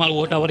 ಹಾಗಾಗಿ ಸುಮಾರು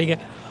ಓಟ್ ಅವರಿಗೆ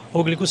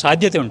ಹೋಗಲಿಕ್ಕೂ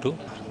ಸಾಧ್ಯತೆ ಉಂಟು.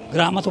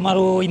 ಗ್ರಾಮ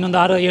ಸುಮಾರು ಇನ್ನೊಂದು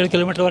 6-7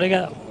 ಕಿಲೋಮೀಟರ್ವರೆಗೆ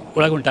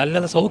ಒಳಗುಂಟು.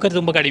 ಅಲ್ಲೆಲ್ಲ ಸೌಕರ್ಯ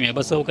ತುಂಬ ಕಡಿಮೆ,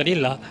 ಬಸ್ ಸೌಕರ್ಯ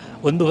ಇಲ್ಲ,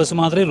 ಒಂದು ಬಸ್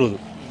ಮಾತ್ರ ಇರುವುದು,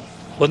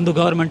 ಒಂದು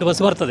ಗೌರ್ಮೆಂಟ್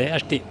ಬಸ್ ಬರ್ತದೆ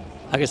ಅಷ್ಟೇ,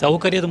 ಹಾಗೆ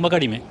ಸೌಕರ್ಯ ತುಂಬ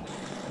ಕಡಿಮೆ.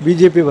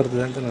 BJP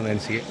ಬರ್ತದೆ ಅಂತ ನನ್ನ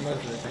ಅನಿಸಿಕೆ.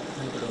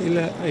 ಇಲ್ಲ,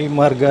 ಈ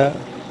ಮಾರ್ಗ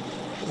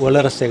ಒಳ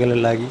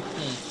ರಸ್ತೆಗಳೆಲ್ಲಾಗಿ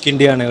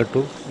ಕಿಂಡಿ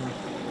ಅಣೆಕಟ್ಟು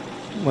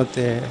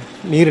ಮತ್ತು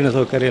ನೀರಿನ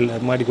ಸೌಕರ್ಯ ಎಲ್ಲ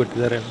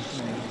ಮಾಡಿಕೊಟ್ಟಿದ್ದಾರೆ.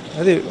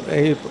 ಅದೇ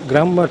ಈ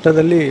ಗ್ರಾಮ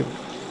ಮಟ್ಟದಲ್ಲಿ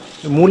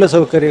ಮೂಲ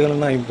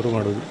ಸೌಕರ್ಯಗಳನ್ನು ಇಂಪ್ರೂವ್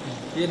ಮಾಡೋದು.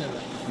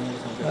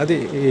 ಅದೇ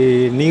ಈ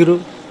ನೀರು,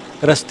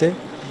 ರಸ್ತೆ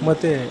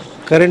ಮತ್ತು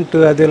ಕರೆಂಟು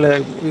ಅದೆಲ್ಲ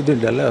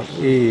ಇದುಂಟಲ್ಲ,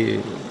 ಈ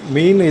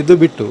ಮೇನ್ ಇದು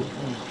ಬಿಟ್ಟು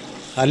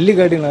ಅಲ್ಲಿ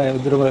ಗಾಡಿನ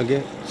ಇದ್ರ ಬಗ್ಗೆ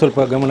ಸ್ವಲ್ಪ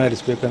ಗಮನ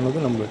ಹರಿಸಬೇಕು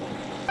ಅನ್ನೋದು ನಮ್ಮ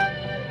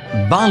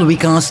Bal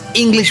Vikas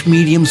English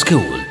Medium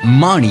School,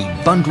 Mani,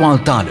 Bantwal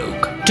Taluk,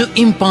 to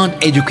impart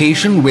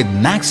education with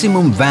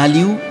maximum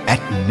value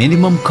at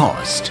minimum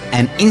cost.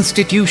 An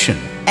institution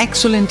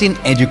excellent in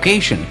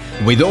education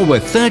with over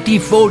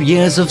 34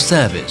 years of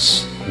service.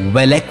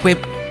 Well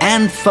equipped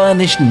and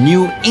furnished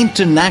new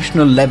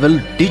international level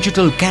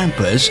digital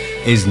campus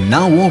is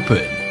now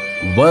open.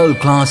 World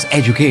class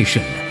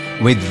education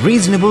with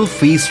reasonable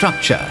fee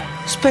structure.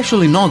 Special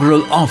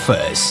inaugural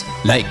offers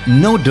like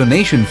no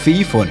donation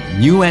fee for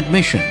new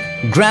admission.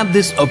 Grab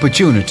this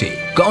opportunity.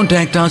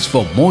 Contact us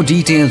for more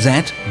details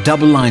at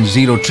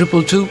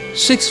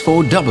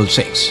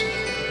 9902226466.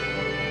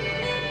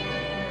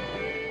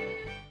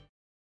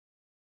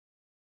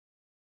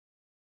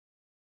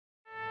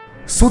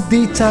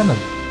 ಸುದ್ದಿ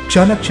channel,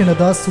 ಕ್ಷಣ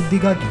ಕ್ಷಣದ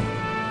ಸುದ್ದಿಗಾಗಿ.